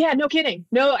 Oh yeah, no kidding.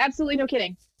 No, absolutely no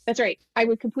kidding. That's right. I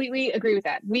would completely agree with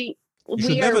that. We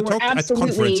should never talk at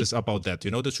conferences about that.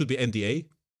 There should be NDA.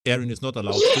 Aaron is not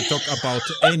allowed to talk about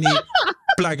any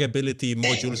pluggability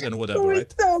modules and whatever, right?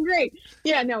 It's so great.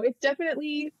 Yeah, no, it's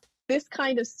definitely, this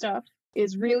kind of stuff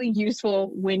is really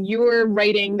useful when you're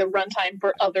writing the runtime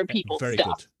for other people's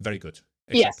stuff. Very good.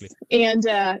 Exactly. Yes,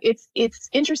 and it's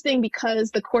interesting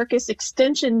because the Quarkus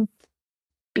extension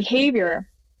behavior,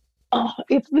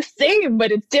 it's the same,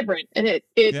 but it's different. And it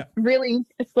really,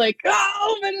 it's like, but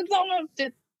it's almost,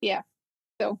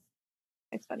 so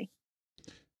it's funny.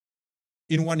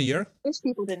 In 1 year,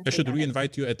 people didn't I should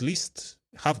re-invite you at least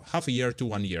half a year to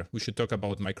 1 year. We should talk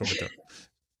about Micrometer.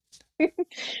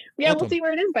 We'll see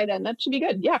where it is by then. That should be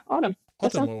good. Yeah, autumn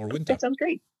or winter. That sounds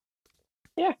great.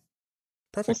 Yeah.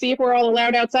 Perfect. We'll see if we're all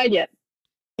allowed outside yet.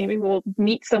 Maybe we'll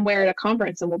meet somewhere at a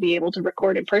conference and we'll be able to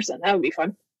record in person. That would be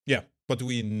fun. Yeah, but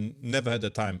we never had the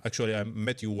time. Actually, I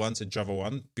met you once at Java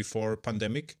 1 before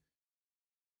pandemic.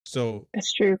 So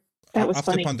that's true. That was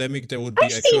after funny. Pandemic, there would be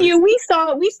I've seen you. We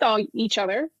saw each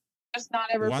other. Just not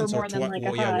ever for more than like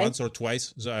a hi. Once or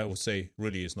twice. So I would say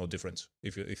really is no difference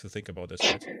if you think about this.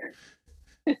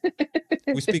 Right?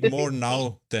 We speak more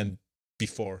now than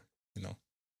before.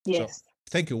 Yes. So,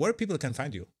 thank you. Where people can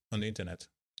find you on the internet?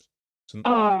 So,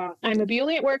 I'm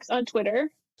Ebullient Works on Twitter.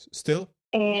 Still?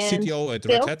 And CTO at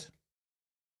Red Hat?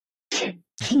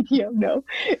 CTO, no.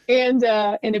 And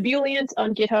Ebullient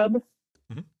on GitHub.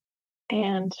 Mm-hmm.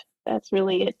 And that's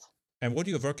really it. And what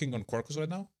are you working on Quarkus right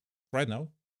now?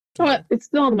 It's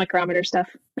all the Micrometer stuff.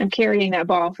 I'm carrying that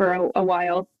ball for a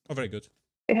while. Oh, very good.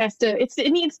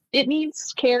 It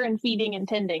needs care and feeding and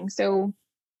tending. So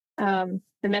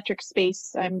the metric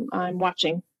space I'm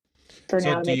watching for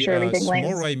now to make sure everything lands.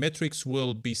 Small array metrics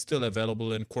will be still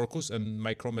available in Quarkus and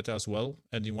Micrometer as well.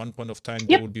 And in one point of time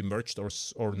they will be merged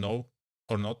or no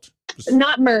or not.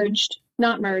 Not merged.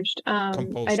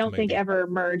 Composed, I don't think ever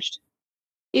merged.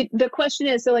 The question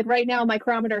is, so like right now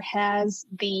Micrometer has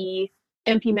the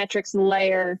MP metrics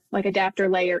layer, like adapter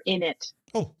layer in it.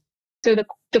 Oh. So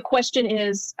the question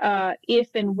is if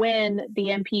and when the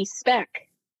MP spec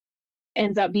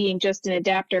ends up being just an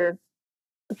adapter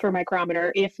for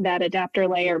Micrometer, if that adapter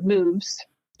layer moves.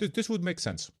 This would make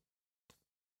sense.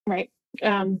 Right.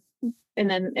 And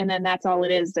then that's all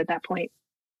it is at that point.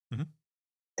 Mm-hmm.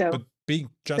 So but being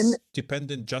just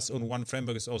dependent just on one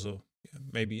framework is also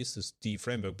maybe is this the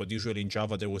framework, but usually in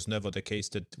Java there was never the case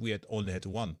that we only had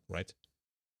one, right?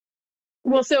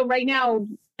 Well, so right now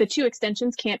the two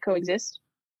extensions can't coexist.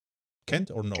 Can't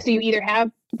or no? So you either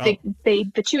have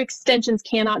the two extensions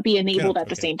cannot be enabled at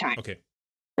the same time. Okay.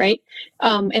 Right.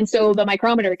 And so the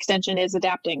Micrometer extension is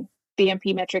adapting the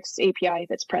MP metrics API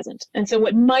that's present. And so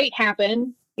what might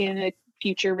happen in a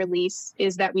future release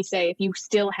is that we say if you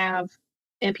still have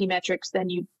MP metrics, then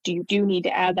you do need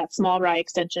to add that small RAI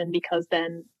extension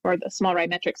or the small RAI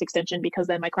metrics extension, because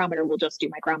then Micrometer will just do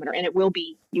Micrometer, and it will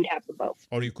be, you'd have them both.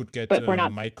 Or you could get a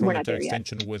Micrometer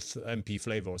extension with MP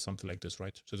flavor or something like this,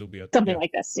 right? So it'll be something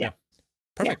like this. Yeah.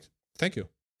 Perfect. Yeah. Thank you.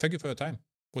 Thank you for your time.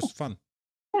 It was fun.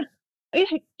 Yeah.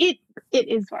 It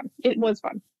is fun. It was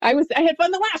fun. I had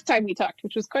fun the last time we talked,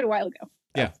 which was quite a while ago.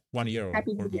 So. Yeah, 1 year or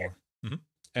more. Mm-hmm.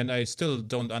 And I still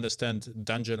don't understand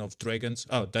Dungeon and Dragons.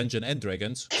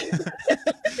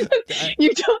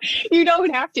 You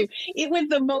don't have to. It was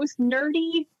the most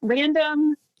nerdy,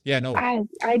 random. Yeah, no.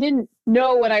 I didn't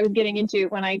know what I was getting into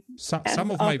when I.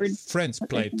 Some of my friends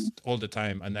played all the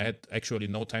time, and I had actually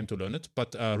no time to learn it.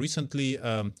 But recently,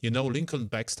 Lincoln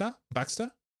Baxter.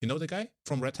 You know the guy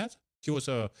from Red Hat.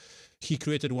 He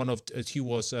created he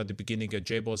was at the beginning a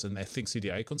JBoss and I think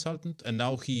CDI consultant, and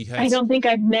now he has. I don't think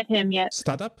I've met him yet.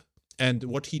 Startup, and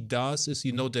what he does is,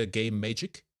 the game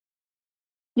Magic.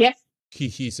 Yes.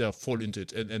 He's full into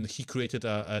it, and he created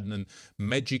a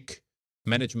Magic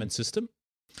management system.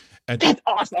 And that's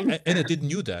awesome. And I didn't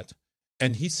knew that,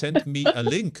 And he sent me a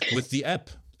link with the app.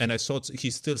 And I thought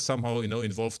he's still somehow,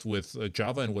 involved with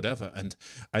Java and whatever. And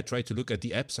I tried to look at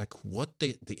the apps, like what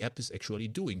the app is actually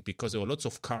doing, because there were lots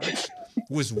of cards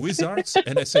with wizards.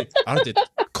 And I say, are they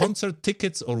concert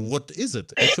tickets or what is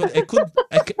it? Actually, I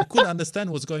couldn't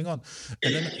understand what's going on.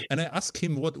 And I asked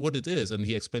him what it is, and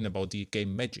he explained about the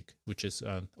game Magic, which is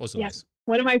also nice.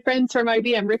 One of my friends from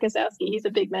IBM, Rick Asowski, he's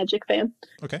a big Magic fan.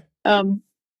 Okay.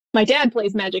 My dad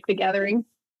plays Magic the Gathering.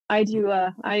 I do.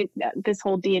 This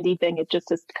whole D&D thing, it just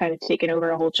has kind of taken over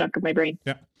a whole chunk of my brain.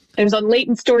 Yeah. There's a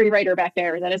latent story writer back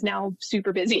there that is now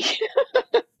super busy.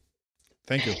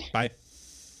 Thank you. Bye.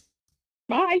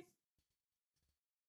 Bye.